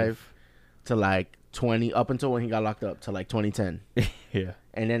 2005 to like 20, up until when he got locked up to like 2010. Yeah.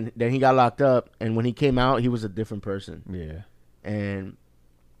 And then he got locked up. And when he came out, he was a different person. Yeah. And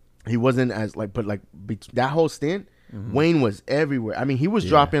he wasn't as like, but like that whole stint, Wayne was everywhere. I mean, he was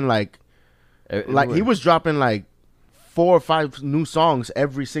dropping like he was dropping like 4 or 5 new songs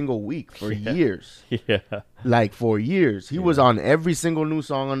every single week for years. Yeah. Like for years. He was on every single new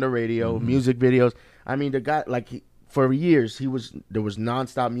song on the radio, music videos. I mean, the guy, like, for years, there was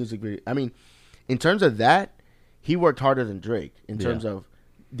nonstop music video. I mean, in terms of that, he worked harder than Drake in terms of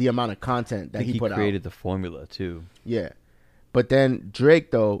the amount of content that he put out. He created the formula, too. Yeah. But then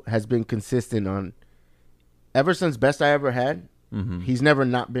Drake, though, has been consistent on, ever since Best I Ever Had, he's never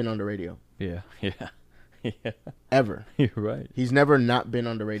not been on the radio. Yeah. Yeah. Ever. You're right. He's never not been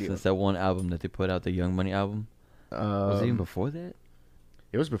on the radio. Since that one album that they put out, the Young Money album. Was it even before that?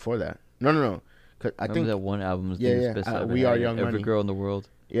 It was before that. No. I think that one album was Best I Ever We Are Young Every Money. Girl in the World.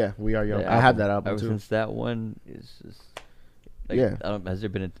 Yeah, We Are Young. I have that album ever too. Since that one is just like, has there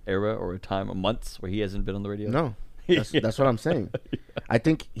been an era or a time or months where he hasn't been on the radio? No. That's what I'm saying. I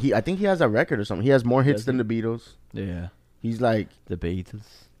think he has a record or something. He has more hits than the Beatles. Yeah. He's like the Beatles.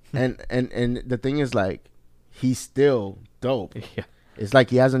 And the thing is, like, he's still dope. Yeah. It's like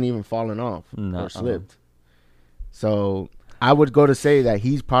he hasn't even fallen off or slipped. So I would go to say that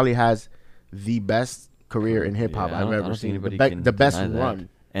he probably has the best career in hip hop I've ever seen. The best run.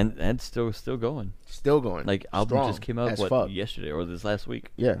 And still going. Still going. Like, album just came out yesterday or this last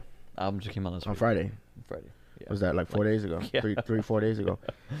week? Yeah. Album just came out last week. On Friday. Yeah. Was that like 4 days ago? Yeah. 4 days ago.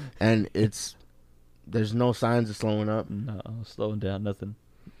 And there's no signs of slowing up. No, slowing down, nothing.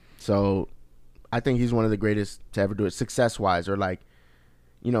 So I think he's one of the greatest to ever do it, success-wise, or like,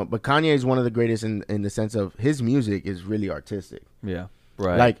 you know, but Kanye is one of the greatest in the sense of his music is really artistic. Yeah,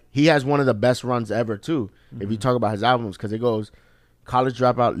 right. Like, he has one of the best runs ever, too, if you talk about his albums, because it goes College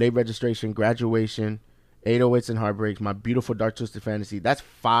Dropout, Late Registration, Graduation, 808s and Heartbreaks, My Beautiful Dark Twisted Fantasy. That's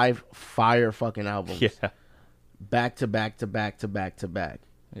 5 fire fucking albums. Yeah. Back to back to back to back to back.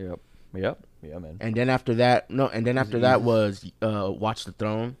 Yep. Yeah, man. And then after that, was Watch the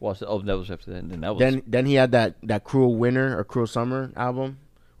Throne. That was after that. And then that was. Then he had that Cruel Winter or Cruel Summer album,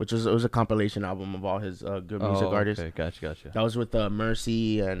 which was a compilation album of all his good music artists. Okay, gotcha. That was with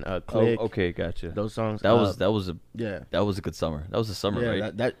Mercy and Click. Oh, okay, gotcha. Those songs. That was a good summer. That was the summer, right?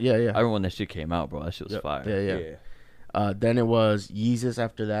 I remember when that shit came out, bro. That shit was fire. Yeah. Then it was Yeezus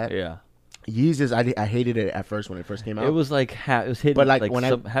after that. Yeah. Yeezus, I hated it at first when it first came out. It was like it was hidden, but like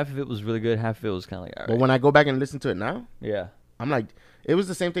half of it was really good, half of it was kind of like. All right. But when I go back and listen to it now, yeah, I'm like, it was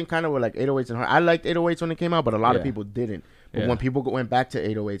the same thing kind of with like 808s and I liked 808s when it came out, but a lot of people didn't. But when people went back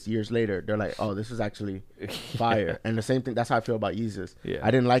to 808s years later, they're like, oh, this is actually fire. And the same thing, that's how I feel about Yeezus. Yeah. I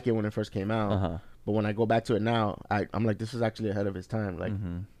didn't like it when it first came out, but when I go back to it now, I'm like, this is actually ahead of his time. Like,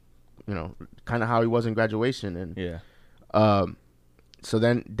 you know, kind of how he was in Graduation. And so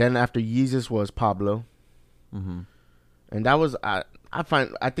then after Yeezus was Pablo, and that was I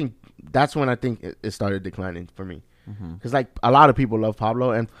think that's when I think it started declining for me, because like a lot of people love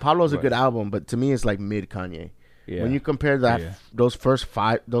Pablo, and Pablo's a good album, but to me it's like mid Kanye. Yeah. When you compare those first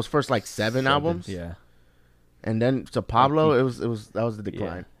like seven albums, And then to Pablo, it was that was the Yeah.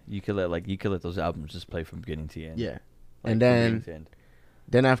 decline. You could let those albums just play from beginning to end. Yeah. Like, And from beginning to end.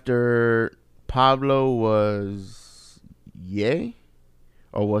 then after Pablo was Ye,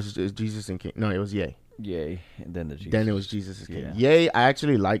 or was it Jesus and King? No, it was Ye. Yay. And then the Jesus. Then it was Jesus is King. Yeah. Ye, I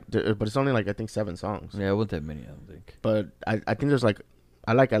actually liked it, but it's only like I think 7 songs. Yeah, it wasn't that many, I don't think. But I think there's like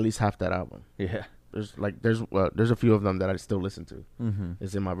I like at least half that album. Yeah. There's a few of them that I still listen to. Mm-hmm.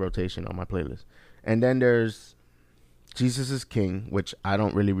 It's in my rotation on my playlist. And then there's Jesus is King, which I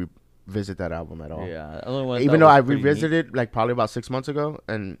don't really revisit that album at all. Yeah. The only one Even thought though I was pretty revisited it like probably about 6 months ago,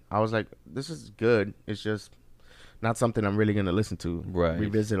 and I was like, this is good. It's just not something I'm really gonna listen to. Right.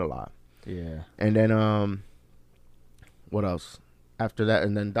 Revisit a lot. neat. Yeah. And then what else? After that,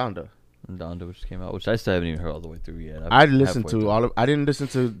 and then Donda. And Donda, which came out, which I still haven't even heard all the way through yet. I listened halfway to through. all of. I didn't listen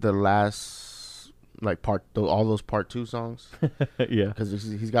to the last like all those part 2 songs Yeah. because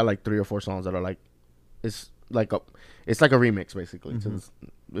he's got like 3 or 4 songs that are like it's like a remix basically. Mm-hmm. So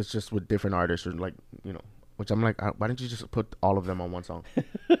it's just with different artists or like which I'm like, why didn't you just put all of them on one song?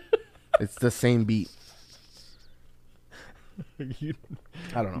 It's the same beat.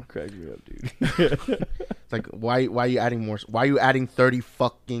 I don't know. Crack me up, dude. It's like why are you adding more? Why are you adding 30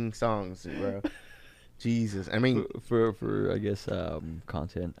 fucking songs, bro? Jesus. I mean, for I guess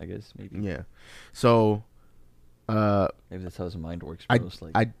content. I guess maybe. yeah. So, Maybe that's how his mind works. Bro. It's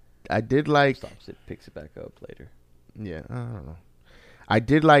like I did like. stops it, picks it back up later. Yeah, I don't know. I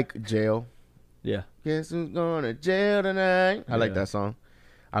did like Jail. Yeah. Guess who's going to jail tonight? I like Yeah. that song.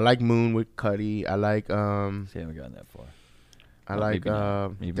 I like Moon with Cuddy. I like See, I haven't gotten that far. I Well, like maybe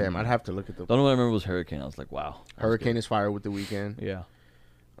not. Maybe damn. not. I'd have to look at the The only one I remember was Hurricane. I was like, wow. that was Hurricane good. is Fire with the Weekend. Yeah.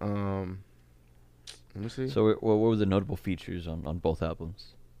 Let me see. So what were the notable features on both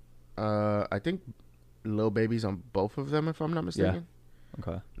albums? I think Lil Baby's on both of them, if I'm not mistaken.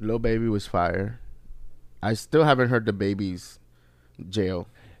 Okay. Lil Baby was fire. I still haven't heard the Baby's Jail.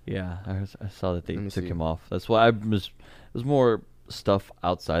 Yeah, I saw that they Let me took see. him off. That's why it was more stuff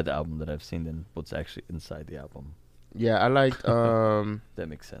outside the album that I've seen than what's actually inside the album. Yeah, I liked. That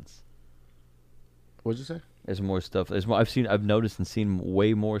makes sense. What'd you say? There's more stuff. There's more. I've noticed and seen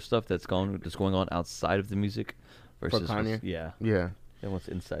way more stuff that's going on outside of the music versus Kanye? what's, yeah, Yeah, than what's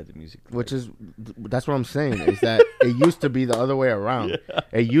inside the music. which Like, is that's what I'm saying is that it used to be the other way around.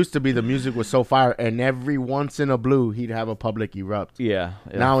 It used to be the music was so fire, and every once in a blue he'd have a public erupt. yeah.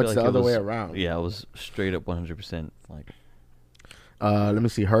 Now I it's feel the like it other way was- around. Yeah, it was straight up 100%. Like, Let me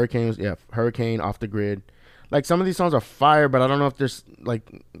see. Hurricane, Off the Grid. Like some of these songs are fire, but I don't know if they're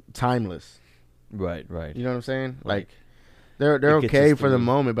like timeless. right. You know what I'm saying? Right. Like they're It gets okay us for the through.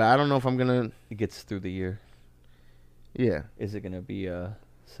 moment, but I don't know if I'm gonna. It gets through the year. Yeah, Is it gonna be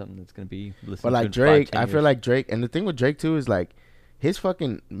something that's gonna be listened but to like in 5, Drake, 10 I feel years? like Drake, and the thing with Drake too is like his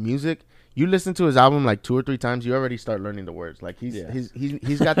fucking music. You listen to his album like 2 or 3 times, you already start learning the words. Like he's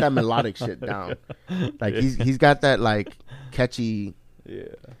got that melodic shit down. Like he's got that like catchy. Yeah,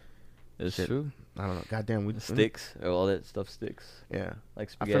 it's Shit. true. I don't know. Goddamn, we It sticks. All that stuff sticks. Yeah, Like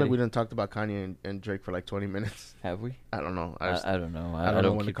I spaghetti. feel like we done talked about Kanye and Drake for like 20 minutes. Have we? I don't know. I don't know. I I don't know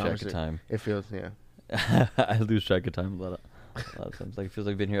don't when the keep track of conversation- time. It feels yeah. I lose track of time a lot of times. Like it feels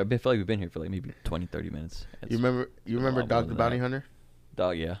like we've been here. I feel like we've been here for like maybe 20, 30 minutes. You remember a lot more Dog the than Bounty that. Hunter?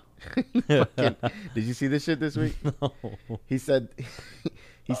 Dog, yeah. Fucking- did you see this shit this week? He said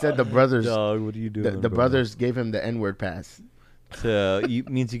the brothers Dog, what are you doing? the bro? brothers gave him the N-word pass. So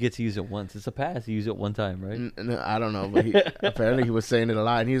means you get to use it once. It's a pass. You use it one time, right? No, I don't know, but apparently he was saying it a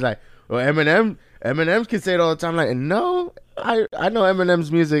lot, and he's like, "Well, Eminem can say it all the time." Like, no, I know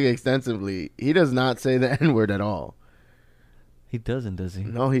Eminem's music extensively. He does not say the N-word at all. He doesn't, does he?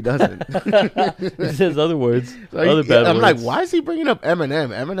 No, he doesn't. He says other words. So other bad I'm words. like, why is he bringing up Eminem?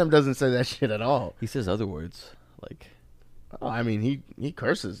 Eminem doesn't say that shit at all. He says other words. Like, Oh, I mean, he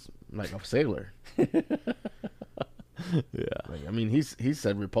curses like a sailor. yeah. Like, I mean, he's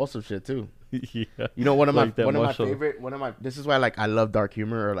said repulsive shit too. Yeah. You know, one of Like that my Marshall. favorite, this is why like I love dark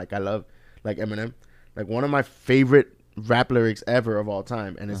humor, or like I love like Eminem. Like one of my favorite rap lyrics ever of all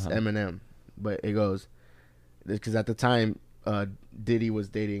time, and it's Eminem. But it goes, because at the time, Diddy was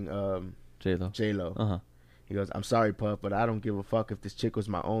dating J-Lo. J-Lo. Uh-huh. He goes, "I'm sorry, Puff, but I don't give a fuck if this chick was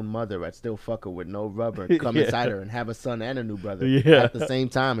my own mother. I'd still fuck her with no rubber, come Yeah. inside her and have a son and a new brother Yeah. at the same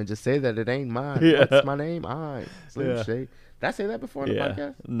time, and just say that it ain't mine. Yeah. What's my name? Slim Yeah. Shady. Did I say that before in Yeah. the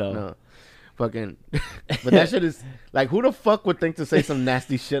podcast? No. Fucking, but that shit is like, who the fuck would think to say some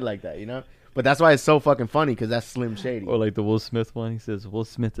nasty shit like that, you know? But that's why it's so fucking funny, because that's Slim Shady. Or like the Will Smith one. He says Will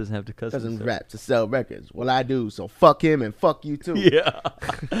Smith doesn't have to cuss. Doesn't himself. rap to sell records. Well, I do, so fuck him and fuck you too. Yeah.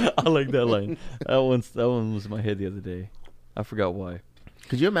 I like that line. That one was in my head the other day. I forgot why.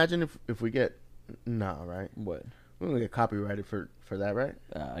 Could you imagine if we get No, right? What? We're gonna get copyrighted for that, right?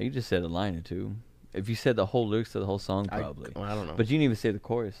 You just said a line or two. If you said the whole lyrics to the whole song, probably. I don't know. But you didn't even say the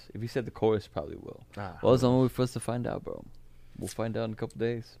chorus. If you said the chorus, probably will. Well, it's only for us to find out, bro. We'll find out in a couple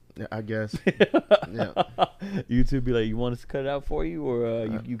days. Yeah, I guess. Yeah. YouTube be like, you want us to cut it out for you, or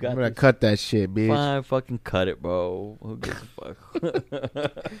you got? I'm gonna this? cut that shit, bitch. Fine, fucking cut it, bro. Who gives a fuck?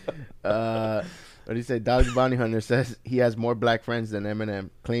 What do you say? Dog's Bounty Hunter says he has more black friends than Eminem.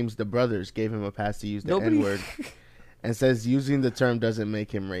 Claims the brothers gave him a pass to use the N-word. And says using the term doesn't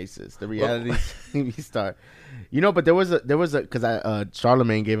make him racist. The reality TV star. But there was a because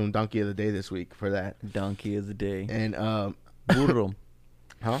Charlemagne gave him Donkey of the Day this week for that. Donkey of the Day. And Burro.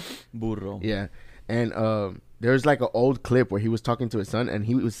 Huh? Burro. Yeah. And there's like an old clip where he was talking to his son and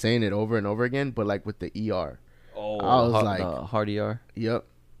he was saying it over and over again, but like with the ER. Oh, I was like hard ER. Yep.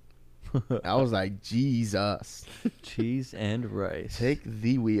 I was like, Jesus. Cheese and rice. Take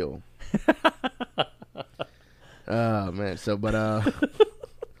the wheel. Oh man, so but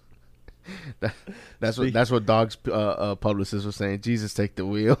that's what Dog's publicist was saying. Jesus, take the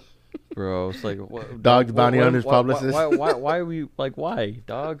wheel, bro. It's like what, Dog's Bounty Hunter's publicist. Why are we like? Why,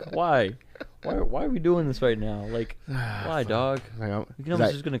 dog? Why are we doing this right now? Like, why, dog? Like, you know how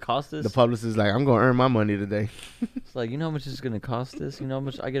much it's gonna cost us? The publicist is like, I'm gonna earn my money today. It's like, you know how much it's gonna cost us? You know how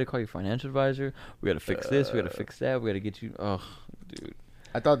much I gotta call your financial advisor? We gotta fix this. We gotta fix that. We gotta get you. Oh, dude.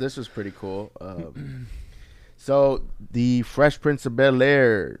 I thought this was pretty cool. So the Fresh Prince of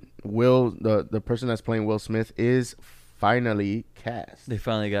Bel-Air, the person that's playing Will Smith is finally cast. They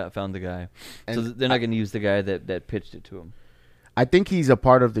finally found the guy. And so they're not going to use the guy that pitched it to him. I think he's a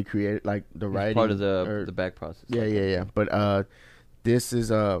part of the the writing. Part of the back process. Yeah. But this is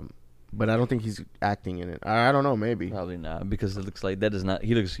but I don't think he's acting in it. I don't know, maybe. Probably not, because it looks like that is not.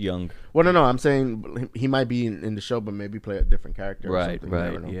 He looks young. Well, no, I'm saying he might be in the show, but maybe play a different character. Right,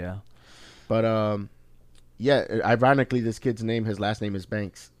 yeah. But yeah, ironically, this kid's last name is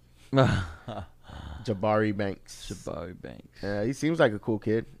Banks. Jabari Banks. Yeah, he seems like a cool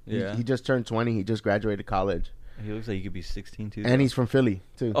kid. Yeah. He just turned 20. He just graduated college. He looks like he could be 16 too. And he's from Philly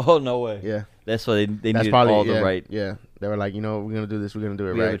too. Oh, no way. Yeah. That's why they needed all the right. Yeah. They were like, we're going to do this. We're going to do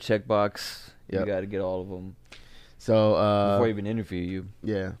it we right. We have a checkbox. Yep. You got to get all of them. So before I even interview you.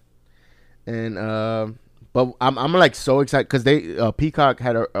 Yeah. And but I'm like so excited because they Peacock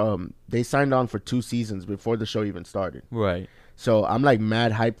had they signed on for 2 seasons before the show even started. Right. So I'm like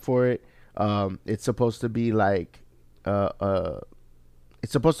mad hyped for it. It's supposed to be like a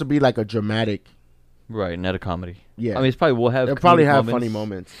dramatic. Right, not a comedy. Yeah. I mean, they'll probably have funny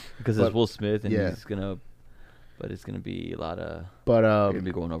moments because it's Will Smith and yeah. But it's gonna be a lot of. But they're gonna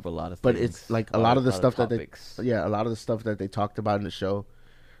be going over a lot of things. But it's like a lot of the stuff that a lot of the stuff that they talked about in the show.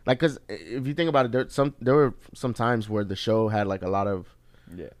 Like, because if you think about it, there were some times where the show had like a lot of,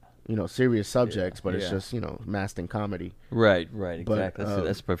 serious subjects, but it's just masked in comedy. Right, exactly.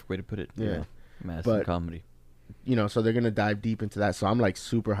 That's the perfect way to put it. Yeah, masked in comedy. So they're gonna dive deep into that. So I'm like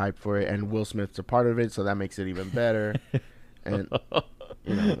super hyped for it, and Will Smith's a part of it, so that makes it even better. And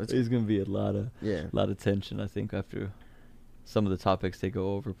there's gonna be a lot of tension, I think, after some of the topics they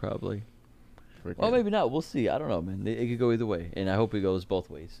go over, probably. Well, maybe not. We'll see. I don't know, man. It could go either way, and I hope it goes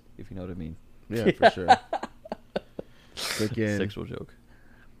both ways, if you know what I mean. Yeah, for sure. Sexual joke.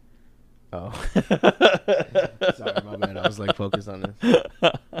 Oh. Sorry, my bad. I was like focused on this.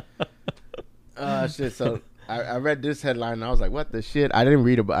 Shit. So I read this headline and I was like, "What the shit?" I didn't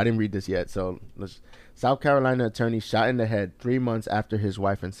read this yet. So South Carolina attorney shot in the head 3 months after his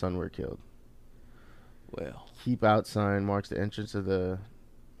wife and son were killed. Well, keep out sign marks the entrance of the.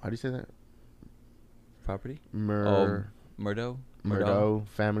 How do you say that? Property? Murdo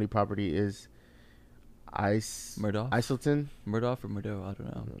family property is Murdoch? Iselton? Murdoch or Murdo? I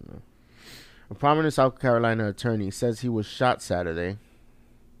don't know. A prominent South Carolina attorney says he was shot Saturday.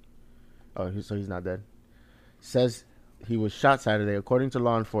 Oh, so he's not dead. Says he was shot Saturday, according to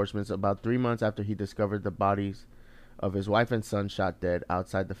law enforcement, about 3 months after he discovered the bodies of his wife and son shot dead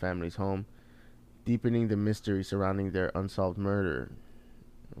outside the family's home, deepening the mystery surrounding their unsolved murder,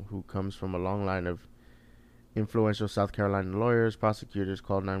 who comes from a long line of influential South Carolina lawyers. Prosecutors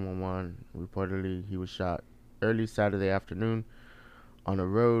called 911. Reportedly, he was shot early Saturday afternoon on a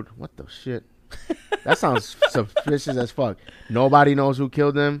road. What the shit? That sounds suspicious as fuck. Nobody knows who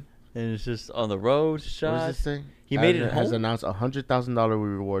killed him. And it's just on the road shot. What does this say? He made it home? Has announced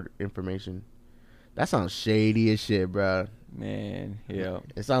 $100,000 reward information. That sounds shady as shit, bro. Man, yeah.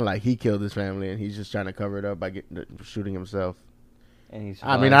 It sounds like he killed his family and he's just trying to cover it up by shooting himself. And he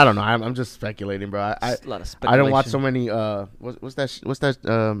I mean, I don't know. I'm just speculating, bro. A lot of speculation. I don't watch so many. What's that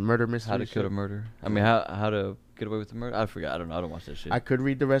murder mystery? How to kill a murder. I mean, how to get away with the murder. I forgot. I don't know. I don't watch that shit. I could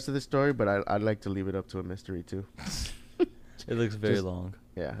read the rest of the story, but I'd like to leave it up to a mystery too. It looks very long.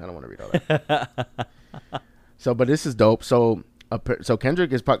 Yeah, I don't want to read all that. So, but this is dope. So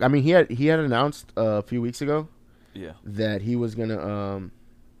Kendrick is. I mean, he had announced a few weeks ago. Yeah. That he was gonna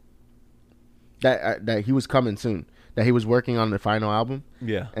that he was coming soon. That he was working on the final album.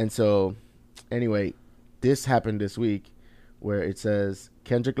 Yeah. And so, anyway, this happened this week, where it says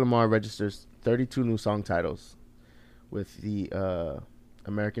Kendrick Lamar registers 32 new song titles with the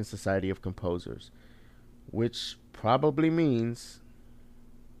American Society of Composers, which probably means,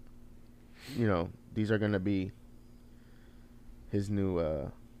 you know, these are gonna be his new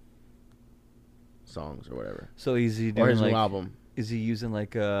songs or whatever. So is he doing or his like new album? Is he using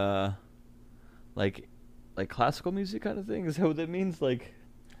like classical music kind of thing? Is that what that means? Like,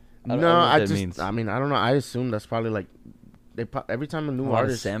 I don't know what that means. I mean, I don't know. I assume that's probably like every time a new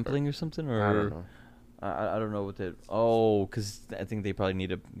artist sampling or something, or I don't know. I don't know what that. Oh, because I think they probably need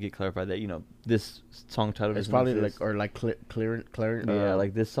to get clarified that, you know, this song title. It's probably like clear. Yeah,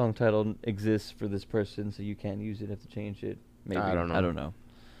 like this song title exists for this person, so you can't use it. Have to change it. Maybe I don't know.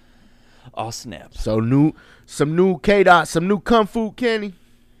 Oh snap! So some new K-Dot, some new Kung Fu Kenny.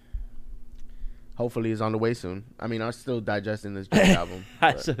 Hopefully, it's on the way soon. I mean, I'm still digesting this Drake album.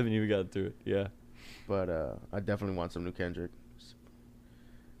 I still haven't even got through it. Yeah, but I definitely want some new Kendrick.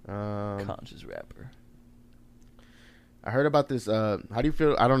 Conscious rapper. I heard about this. How do you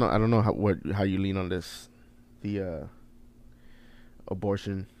feel? I don't know how you lean on this. The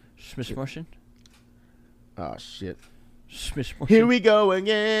abortion. Schmishmortion? Oh shit. Schmishmortion. Here we go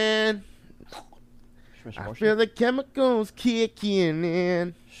again. I Schmishmortion. feel the chemicals kicking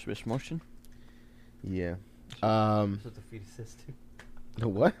in. Schmishmortion. Yeah. That's what the fetus says too. The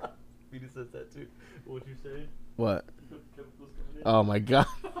what? Fetus says that too. What you saying? What? Chemicals coming in. Oh my god.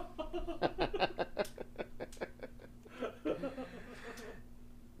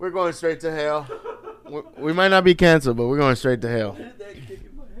 We're going straight to hell. We might not be canceled, but we're going straight to hell. That kick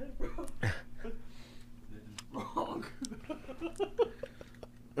in my head, bro. That is wrong.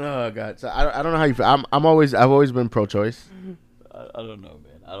 Oh god. So I don't know how you feel. I've always been pro-choice. I don't know,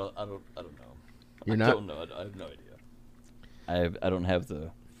 man. I don't know. You're I not? don't know. I have no idea. I don't have the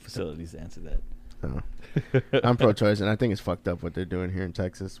facilities to answer that. No. I'm pro-choice, and I think it's fucked up what they're doing here in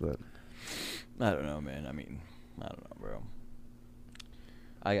Texas, but I don't know, man. I mean, I don't know, bro.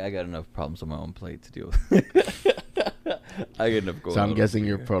 I got enough problems on my own plate to deal with. I get enough going on. So I'm guessing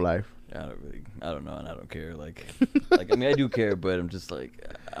you're here. pro-life. I don't know, and I don't care. Like I mean, I do care, but I'm just like,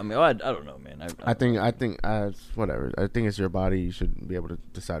 I mean, I don't know, man. I think whatever. I think it's your body. You should be able to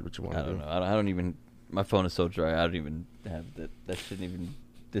decide what you want to do. I don't know. I don't even. My phone is so dry. I don't even have that. That shouldn't even.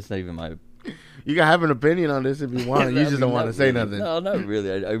 That's not even my. You can have an opinion on this if you want. You just don't want to say nothing. No, not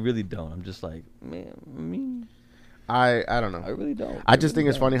really. I really don't. I'm just like, man. I mean, I don't know. I really don't. I just think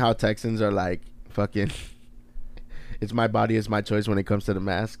it's funny how Texans are like fucking. It's my body, it's my choice when it comes to the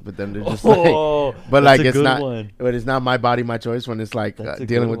mask, but then they're just but like it's not. One. But it's not my body, my choice when it's like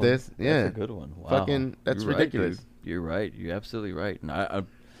dealing with this. Yeah, that's a good one. Wow. Fucking, that's You're ridiculous. Right, you're right. You're absolutely right. And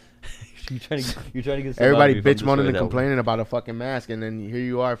you're trying to get everybody bitch moaning and complaining about a fucking mask, and then here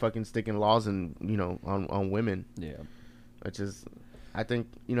you are fucking sticking laws and on women. Yeah, which is, I think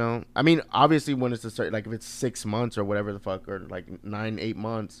I mean obviously when it's a certain, like if it's 6 months or whatever the fuck, or like 8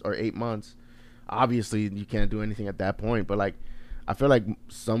 months or 8 months, obviously you can't do anything at that point. But like I feel like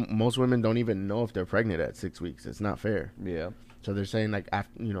most women don't even know if they're pregnant at 6 weeks. It's not fair. Yeah. So they're saying like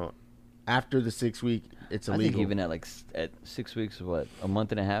after the 6 week it's illegal. I think even at 6 weeks, what, a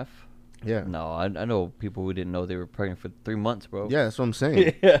month and a half? Yeah. No, I know people who didn't know they were pregnant for 3 months, bro. Yeah, that's what I'm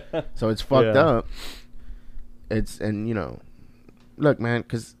saying. Yeah. So it's fucked up. Look, man,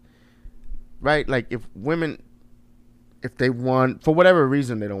 because, right, like if women, if they want, for whatever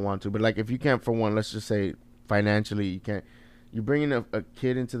reason they don't want to, but like if you can't, for one, let's just say financially, you can't, you're bringing a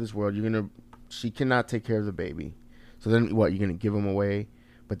kid into this world, she cannot take care of the baby. So then what, you're going to give him away?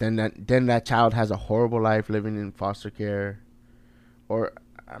 But then that child has a horrible life living in foster care. Or,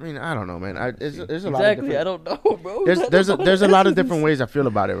 I mean, I don't know, man. There's a lot of different, I don't know, bro. There's a lot of different ways I feel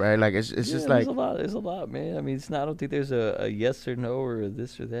about it, right? Like it's just like there's a lot, man. I mean, it's not. I don't think there's a yes or no or a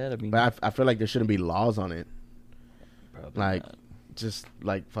this or that. I mean, but I feel like there shouldn't be laws on it. Probably like not. Just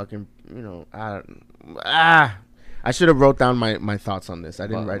like fucking, I should have wrote down my thoughts on this. I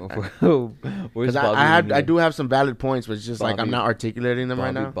didn't write. Because I do have some valid points, but it's just like I'm not articulating them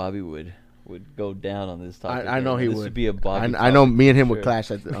right now. Bobby would go down on this topic. I know he would. This would be a Bobby. I know me and him would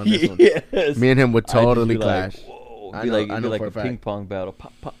clash on this one. Yes. Me and him would totally clash. Like, whoa, I It'd be know- like, I it'd know be like for a a fact. ping pong battle.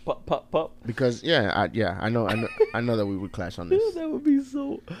 Pop, pop, pop, pop, pop. Because I know that we would clash on Dude, this. that would be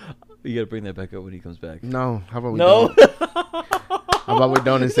so. You gotta bring that back up when he comes back. No, how about we No. don't? How about we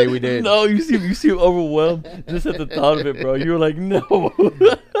don't and say we did? No, you seem overwhelmed just at the thought of it, bro. You were like, no.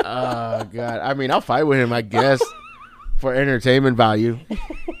 Oh God. I mean, I'll fight with him, I guess, for entertainment value.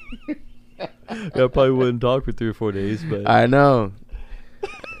 I probably wouldn't talk for 3 or 4 days, but I know.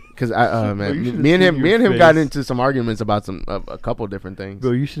 Cause Bro, man, you should've me and seen him your got face. into some arguments about a couple different things. bro,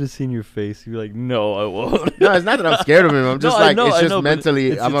 you should have seen your face. You're like, no, I won't. No, it's not that I'm scared of him. I'm just No, I like know, it's I just know, but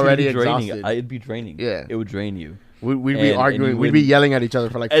mentally. I'm it'd already be draining. exhausted. It'd be draining. Yeah. It would drain you. We'd be and arguing. you We'd be wouldn't- yelling at each other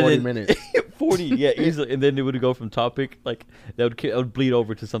for like 40 then- minutes. 40, yeah, easily. And then it would go from topic, like, that would bleed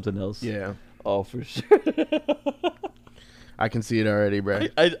over to something else. Yeah, Oh, for sure. I can see it already, bro.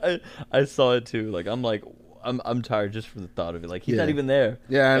 I saw it too. Like, I'm tired just from the thought of it. Like, he's not Yeah. even there.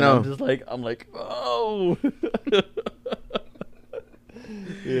 Yeah, I And know. I'm like, oh.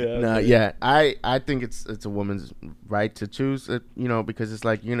 Yeah. No, man. yeah, I think it's a woman's right to choose it, because it's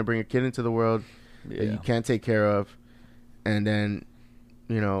like you're gonna bring a kid into the world that Yeah. you can't take care of, and then,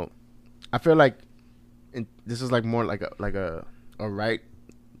 I feel like this is like more like a right.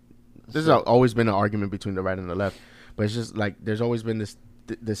 This has always been an argument between the right and the left, but it's just like there's always been this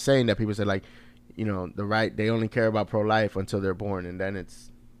saying that people say like, the right, they only care about pro-life until they're born, and then it's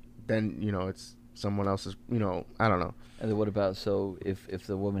someone else's, I don't know. And then what about, so if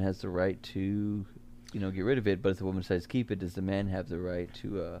the woman has the right to, get rid of it, but if the woman decides to keep it, does the man have the right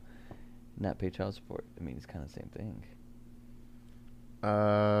to not pay child support? I mean, it's kind of the same thing.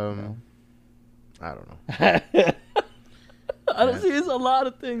 No? I don't know. I don't see. It's a lot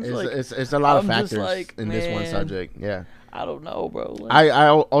of things. It's a lot of I'm just factors like, in this one man, subject. Yeah, I don't know, bro. Like, I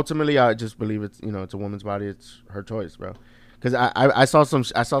ultimately I just believe it's it's a woman's body. It's her choice, bro. Because I saw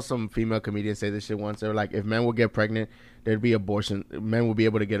some female comedians say this shit once. They were like, if men would get pregnant, there'd be abortion. Men would be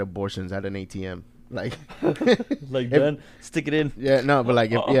able to get abortions at an ATM. Like, like Ben, stick it in. yeah, no, but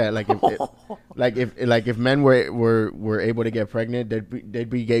like if men were able to get pregnant, they'd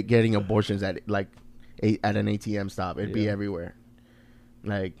be getting abortions at an ATM stop. It'd be Yeah. everywhere.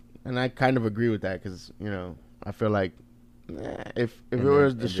 Like, and I kind of agree with that because I feel like if it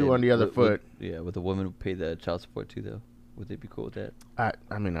was the shoe on the other foot, Would the woman pay the child support too, though? Would they be cool with that? I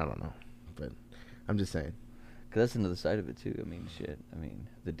mean I don't know, but I'm just saying. Because that's another side of it too. I mean, shit. I mean,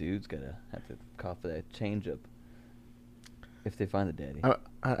 the dude's gotta have to cough for that change up if they find the daddy.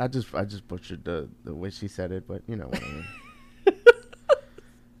 I just butchered the way she said it, but you know what I mean.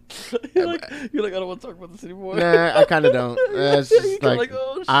 you're like, I don't want to talk about this anymore. Nah, I kind of don't. It's You just kinda like,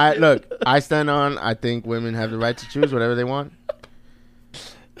 oh, I shit. look. I stand on. I think women have the right to choose whatever they want.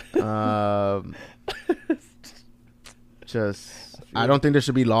 I don't think there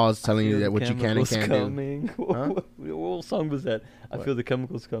should be laws telling you that what you can and can't do. Huh? What song was that? I feel the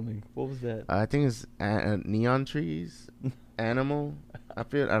chemicals coming. What was that? I think it's neon trees, animal. I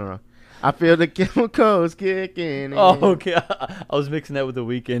don't know. I feel the chemicals kicking in. Oh, okay. I was mixing that with the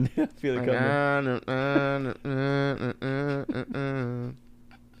weekend. I feel it coming.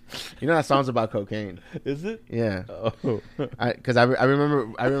 You know that song's about cocaine. Is it? Yeah. Oh. Because I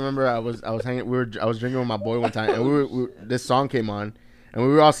remember I was hanging. I was drinking with my boy one time, and this song came on, and we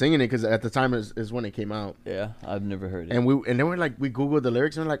were all singing it because at the time is when it came out. Yeah, I've never heard it. And then we googled the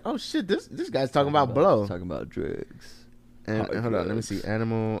lyrics and we're like, oh shit, this guy's talking about blow. Talking about drugs. And Hard hold on, let me drugs. see.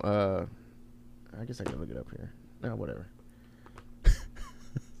 Animal. I guess I can look it up here. No, whatever.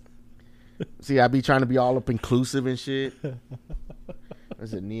 See, I be trying to be all up inclusive and shit.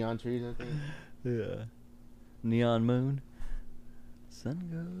 Is it neon trees? I think. Yeah. Neon moon. Sun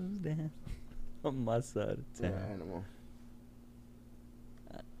goes down on my side of Yeah, town. animal.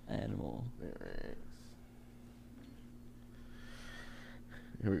 Animal. Lyrics.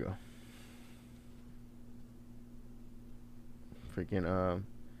 Here we go. Freaking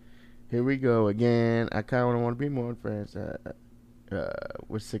here we go again. I kind of want to be more friends.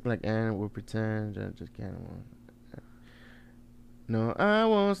 We're sick like animals. We'll pretend. I just can't want. No, I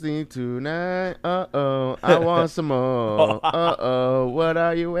won't sleep tonight. Uh-oh, I want some more. Uh-oh, what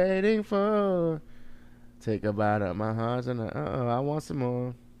are you waiting for? Take a bite of my heart tonight. Uh-oh, I want some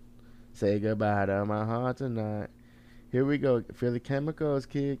more. Say goodbye to my heart tonight. Here we go. Feel the chemicals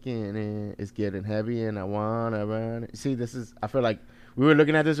kicking in. It's getting heavy and I want to run. See, I feel like we were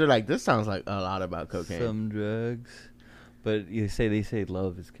looking at this. We're like, this sounds like a lot about cocaine. Some drugs. But they say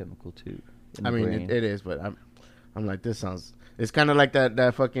love is chemical too. in I the mean, brain. it is, but I'm like, this sounds. It's kind of like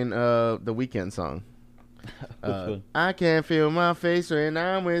that fucking The Weeknd song. one? I can't feel my face when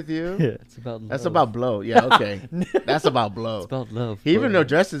I'm with you. Yeah, it's about love. That's about blow. Yeah, okay. That's about blow. It's about love. He even bro.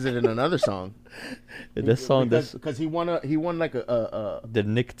 addresses it in another song. That song. Because he won like a The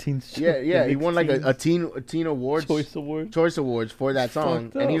nicotine. yeah. He won like a teen awards choice award. choice awards for that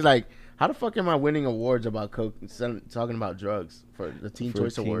song, Fucked and he's up. like, "How the fuck am I winning awards about coke? Talking about drugs for the teen For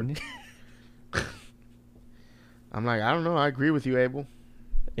choice teen. award." I'm like, I don't know. I agree with you, Abel.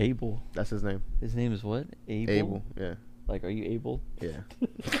 Abel. That's his name. His name is what? Abel. Abel. Yeah. Like, are you able? Yeah.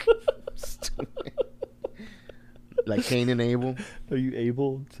 Like Cain and Abel. Are you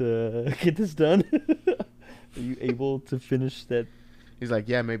able to get this done? Are you able to finish that? He's like,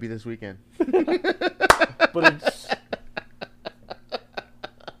 yeah, maybe this weekend. But it's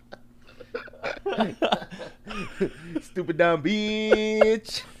Stupid dumb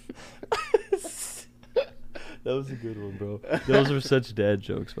bitch. that was a good one, bro. Those are such dad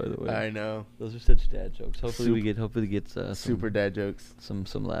jokes, by the way. I know. Those are such dad jokes. Hopefully we get Super dad jokes. some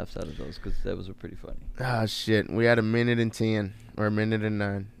laughs out of those because that was pretty funny. Ah, shit. We had 1:10 or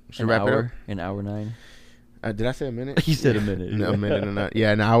 1:09. Should An wrap hour, an hour 9. it up? Did I say a minute? You said a minute. No, a minute and 9.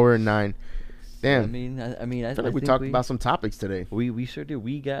 Yeah, an hour and 9. Damn. I mean, I feel like we talked about some topics today. We sure did.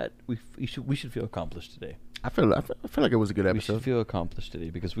 We should feel accomplished today. I feel like it was a good We episode. should feel accomplished today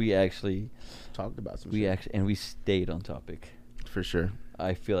because we actually Talked about some shit. and we stayed on topic. For sure.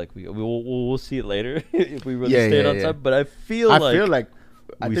 I feel like we'll see it later if we really Yeah, stayed yeah, on yeah. topic. But I feel I like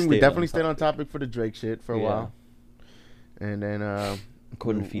think we definitely stayed on topic. topic for the Drake shit for a Yeah. while. And then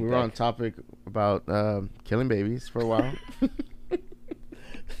According to we were on feedback. topic about killing babies for a while.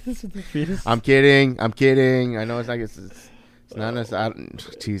 This is the fetus. I'm kidding. I know it's not necessarily.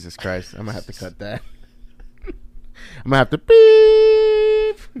 Jesus Christ. I'm going to have to cut that. I'm going to have to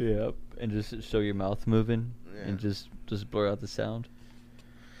beep. Yeah, and just show your mouth moving Yeah. and just blur out the sound.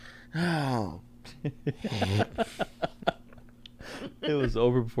 Oh. It was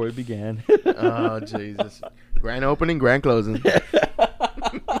over before it began. Oh, Jesus. Grand opening, grand closing.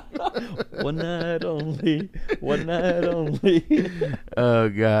 One night only. One night only. Oh,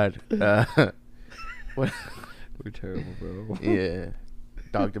 God. What? We're terrible, bro. Yeah.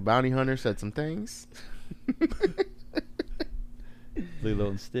 Dog the Bounty Hunter said some things. Lilo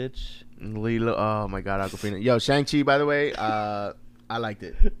and Stitch. Lilo. Oh, my God. Aquafina. Yo, Shang-Chi, by the way, I liked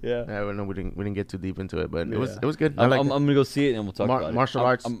it. Yeah. I know we didn't get too deep into it, but Yeah. it was good. I I'm liked it. gonna go see it and we'll talk about it. Martial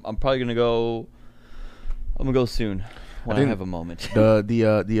arts. I'm probably gonna go. I'm gonna go soon when I think have a moment.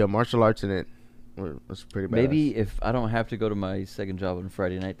 the martial arts in it was pretty bad. Maybe if I don't have to go to my second job on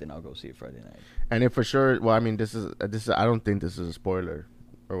Friday night, then I'll go see it Friday night. And if for sure, well, I mean, this is I don't think this is a spoiler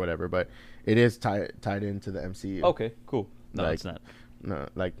or whatever, but it is tied into the MCU. Okay, cool. No, Like- it's not. No,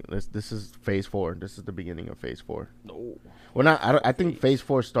 like this is Phase 4. This is the beginning of Phase 4. No. Well, I think Phase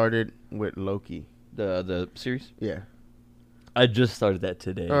 4 started with Loki. The series. Yeah. I just started that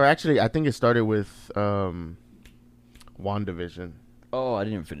today. Or actually, I think it started with WandaVision. Oh, I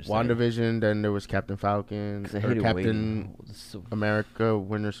didn't even finish that. WandaVision. Then there was Captain Falcon 'Cause I or hated Captain waiting. So, America,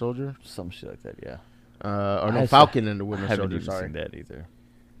 Winter Soldier. some shit like that. Yeah. Or no, I Falcon and the I Winter haven't Soldier. even Sorry. seen that either.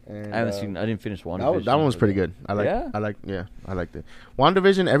 And, I haven't seen. I didn't finish one. That one was pretty good. I liked it.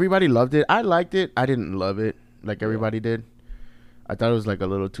 WandaVision, everybody loved it. I liked it. I didn't love it like everybody did. I thought it was like a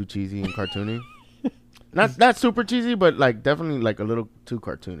little too cheesy and cartoony. Not super cheesy, but like definitely like a little too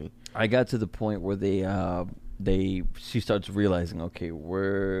cartoony. I got to the point where she starts realizing, okay,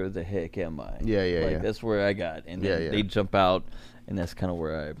 where the heck am I? Yeah, yeah, like, yeah. That's where I got, and then Yeah, yeah. they jump out, and that's kind of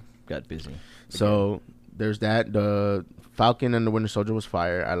where I got busy. So there's that. The Falcon and the Winter Soldier was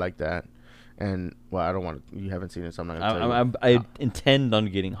fire. I like that. And well, I don't want to. You haven't seen it, so I'm not gonna tell you. I intend on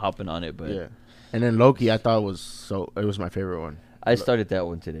hopping on it, but Yeah. And then Loki, I thought it was my favorite one. I started that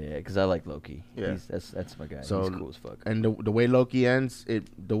one today because I like Loki. Yeah. That's my guy. So He's cool as fuck. And the way Loki ends,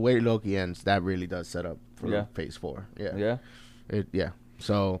 that really does set up for Yeah. Phase 4. Yeah. Yeah. Yeah.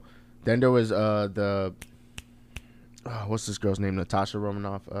 So then there was what's this girl's name? Natasha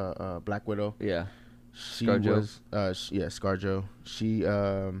Romanoff, Black Widow. Yeah. She ScarJo. was ScarJo.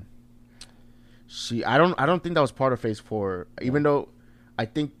 I don't think that was part of Phase 4, even though I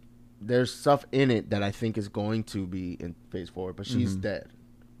think there's stuff in it that I think is going to be in Phase 4, but she's dead,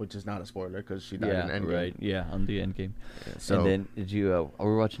 which is not a spoiler because she died in Endgame. Right. Yeah, on the Endgame. Yeah, so And then did you? We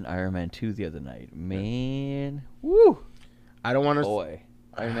were watching Iron Man 2 the other night. Man, woo! I don't want to. Boy,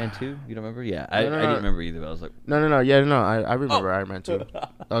 Iron Man 2. You don't remember? Yeah, I No. didn't remember either. But I was like, No. I remember Iron Man 2. That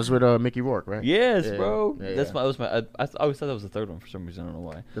was with Mickey Rourke, right? yes, Yeah, bro. yeah, That's yeah. my. That was my. I always thought that was the third one for some reason. I don't know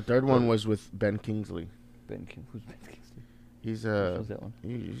why. The third one was with Ben Kingsley. Who's Ben Kingsley? He's Which a was that one?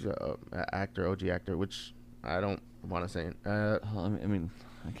 he's a actor, OG actor, which I don't want to say. I mean,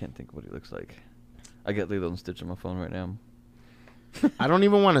 I can't think of what he looks like. I got Lilo and Stitch on my phone right now. I don't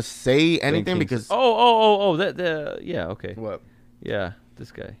even want to say anything because yeah, okay. what? Yeah,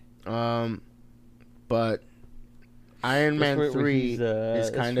 this guy. But Iron Man 3 is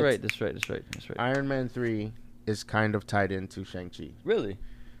kind of That's right. Iron Man 3 is kind of tied into Shang-Chi. Really?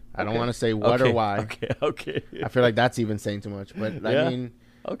 I don't want to say what or why. Okay. I feel like that's even saying too much, but I mean,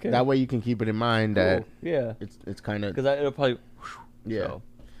 that way you can keep it in mind that it's kind of because it'll probably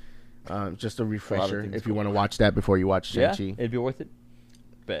just a refresher things if you want to watch that before you watch Shang-Chi. Yeah, it'd be worth it.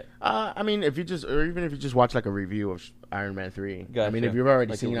 Bet. I mean, if you just watch like a review of Iron Man 3. Gotcha. I mean, if you've already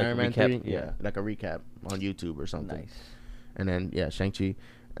Like seen a Iron Man recap, 3, like a recap on YouTube or something. Nice. And then Shang-Chi.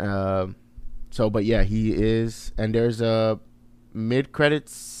 But he is, and there's a mid-credit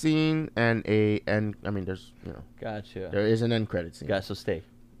scene and there's Gotcha. there is an end credit scene. Gotcha. So stay.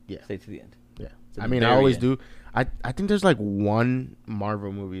 Yeah. Stay to the end. Yeah. To I the mean, I very always end. do. I think there's like one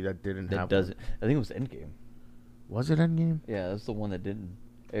Marvel movie that didn't That have doesn't. one. I think it was Endgame. Was it Endgame? Yeah, that's the one that didn't.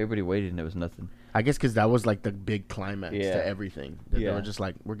 Everybody waited and there was nothing. I guess because that was like the big climax Yeah. to everything. That They Yeah. were just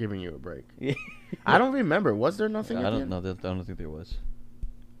like, we're giving you a break. Yeah. I don't remember. Was there nothing? I at the don't end? know. I don't think there was.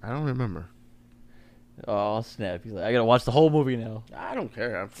 I don't remember. Oh snap! He's like, I gotta watch the whole movie now. I don't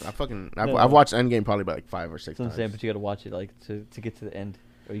care. No. I've watched Endgame probably about like 5 or 6 That's what I'm times. saying, but you gotta watch it like to get to the end,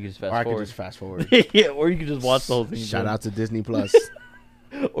 or you can just fast Or I forward. could just fast forward. Yeah, or you can just watch the whole thing. Shout again. out to Disney Plus.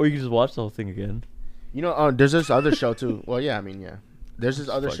 Or you can just watch the whole thing again. You know, there's this other show too. Well, yeah, I mean, yeah. There's this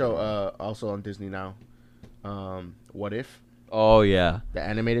other Fucking show also on Disney now. What If? Oh yeah, The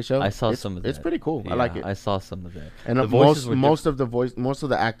animated show. I saw It's- some of that. It's pretty cool. I like it. I saw some of that. And the voices were most of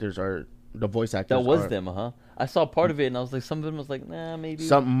the actors are the voice actors. that was are, them, huh? I saw part of it and I was like, some of them was like, nah, maybe.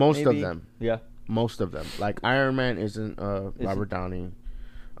 Most of maybe. them. Yeah. Most of them. Like Iron Man isn't Robert Downey.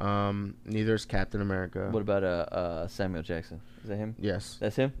 Neither is Captain America. What about Samuel Jackson? Is that him? Yes.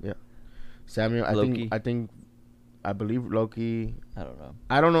 That's him. Yeah. Samuel. Loki. I believe Loki. I don't know.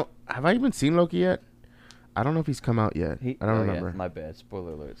 I don't know. Have I even seen Loki yet? I don't know if he's come out yet. I don't remember. Yeah, my bad.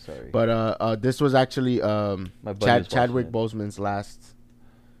 Spoiler alert. Sorry. But this was actually My buddy was Chadwick watching Boseman's last.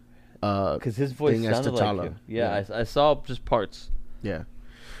 because his voice thing as sounded like T'Challa. him. Yeah, I saw just parts. Yeah,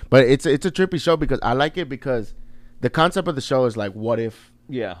 but it's a trippy show because I like it because the concept of the show is like, what if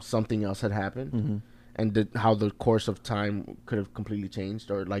Yeah. something else had happened, Mm-hmm. and how the course of time could have completely changed,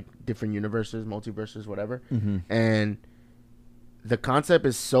 or like different universes, multiverses, whatever. Mm-hmm. And the concept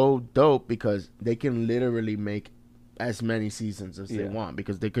is so dope because they can literally make as many seasons as they Yeah. want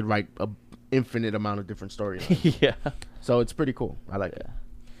because they could write a infinite amount of different storylines. Yeah. So it's pretty cool. I like it.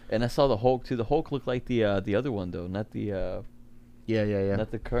 And I saw the Hulk too. The Hulk looked like the other one though, not the Yeah. not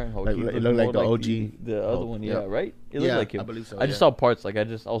the current Hulk. Like- He it looked like more the OG the other Hulk. one. Yeah. Yeah, right. It looked Yeah, like him. I believe so, I just yeah. saw parts. Like I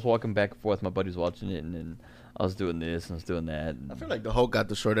was walking back and forth. My buddy's watching it, and then I was doing this and I was doing that. And I feel like the Hulk got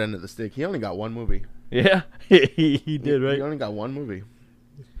the short end of the stick. He only got one movie. yeah, he did right. He only got one movie.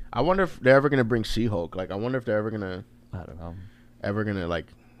 I wonder if they're ever gonna bring She-Hulk. Like, I wonder if they're ever gonna like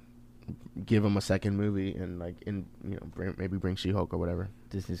give him a second movie and like maybe bring She-Hulk or whatever.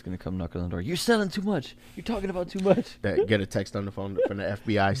 Disney's gonna come knock on the door. You're selling too much. You're talking about too much. That get a text on the phone from the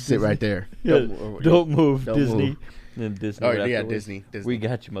FBI. Sit right there. Yeah, don't move, don't Disney. move. And then Disney. Oh right yeah, afterwards. Disney. We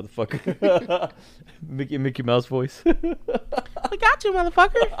got you, motherfucker. Mickey Mouse voice. We got you,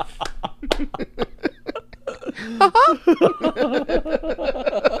 motherfucker.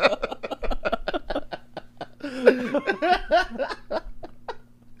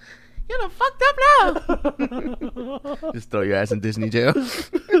 You're done fucked up now. Just throw your ass in Disney jail. I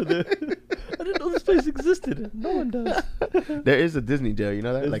didn't know this place existed. No one does. There is a Disney jail, you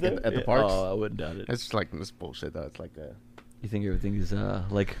know that? Is Like there? at the Yeah. parks. Oh, I wouldn't doubt it. It's just like this bullshit though. It's like You think everything is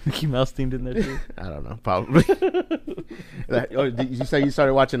like Mickey Mouse themed in there too? I don't know, probably. Did you say you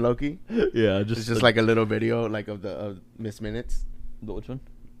started watching Loki? Yeah, It's just like a little video like of Miss Minutes. which one?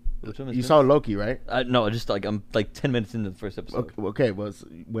 Which one? You saw Loki, right? No, just like I'm like 10 minutes into the first episode. Okay, well,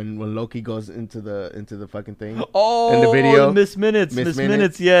 when Loki goes into the fucking thing. Oh, in the video, Miss Minutes. Miss Miss Minutes.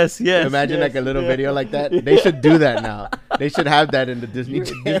 Minutes. Yes, yes. Imagine yes, like a little yeah. video like that. They should do that now. They should have that in the Disney You're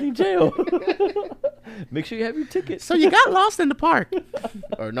jail. in Disney jail. Make sure you have your ticket. So you got lost in the park.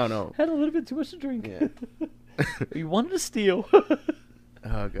 Or no. Had a little bit too much to drink. Yeah. You wanted to steal.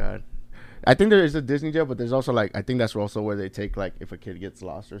 Oh god. I think there is a Disney jail, but there's also like I think that's also where they take like if a kid gets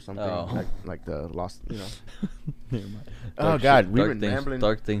lost or something, Oh. like the lost, you know. Never mind. Oh, God, we've dark been things, rambling.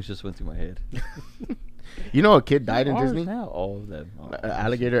 Dark things just went through my head. You know, a kid died in Ours Disney. now, all of them. All An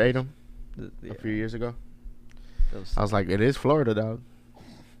alligator ate him yeah, a few years ago. that was- I was like, it is Florida, dog.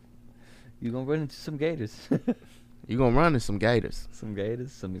 you gonna run into some gators. You gonna run into some gators. Some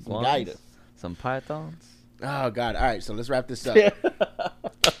gators, some iguanas, gators. some pythons. Oh god. All right, so let's wrap this up.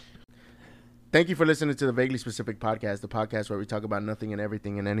 Thank you for listening to the Vaguely Specific Podcast, the podcast where we talk about nothing and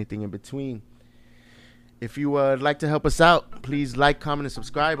everything and anything in between. If you would like to help us out, please like, comment, and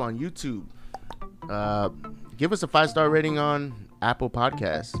subscribe on YouTube. Give us a 5-star rating on Apple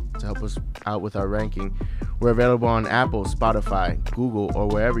Podcasts to help us out with our ranking. We're available on Apple, Spotify, Google, or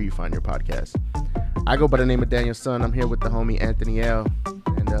wherever you find your podcasts. I go by the name of Daniel Son. I'm here with the homie Anthony L.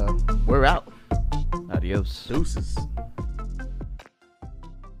 And we're out. Adios. Deuces.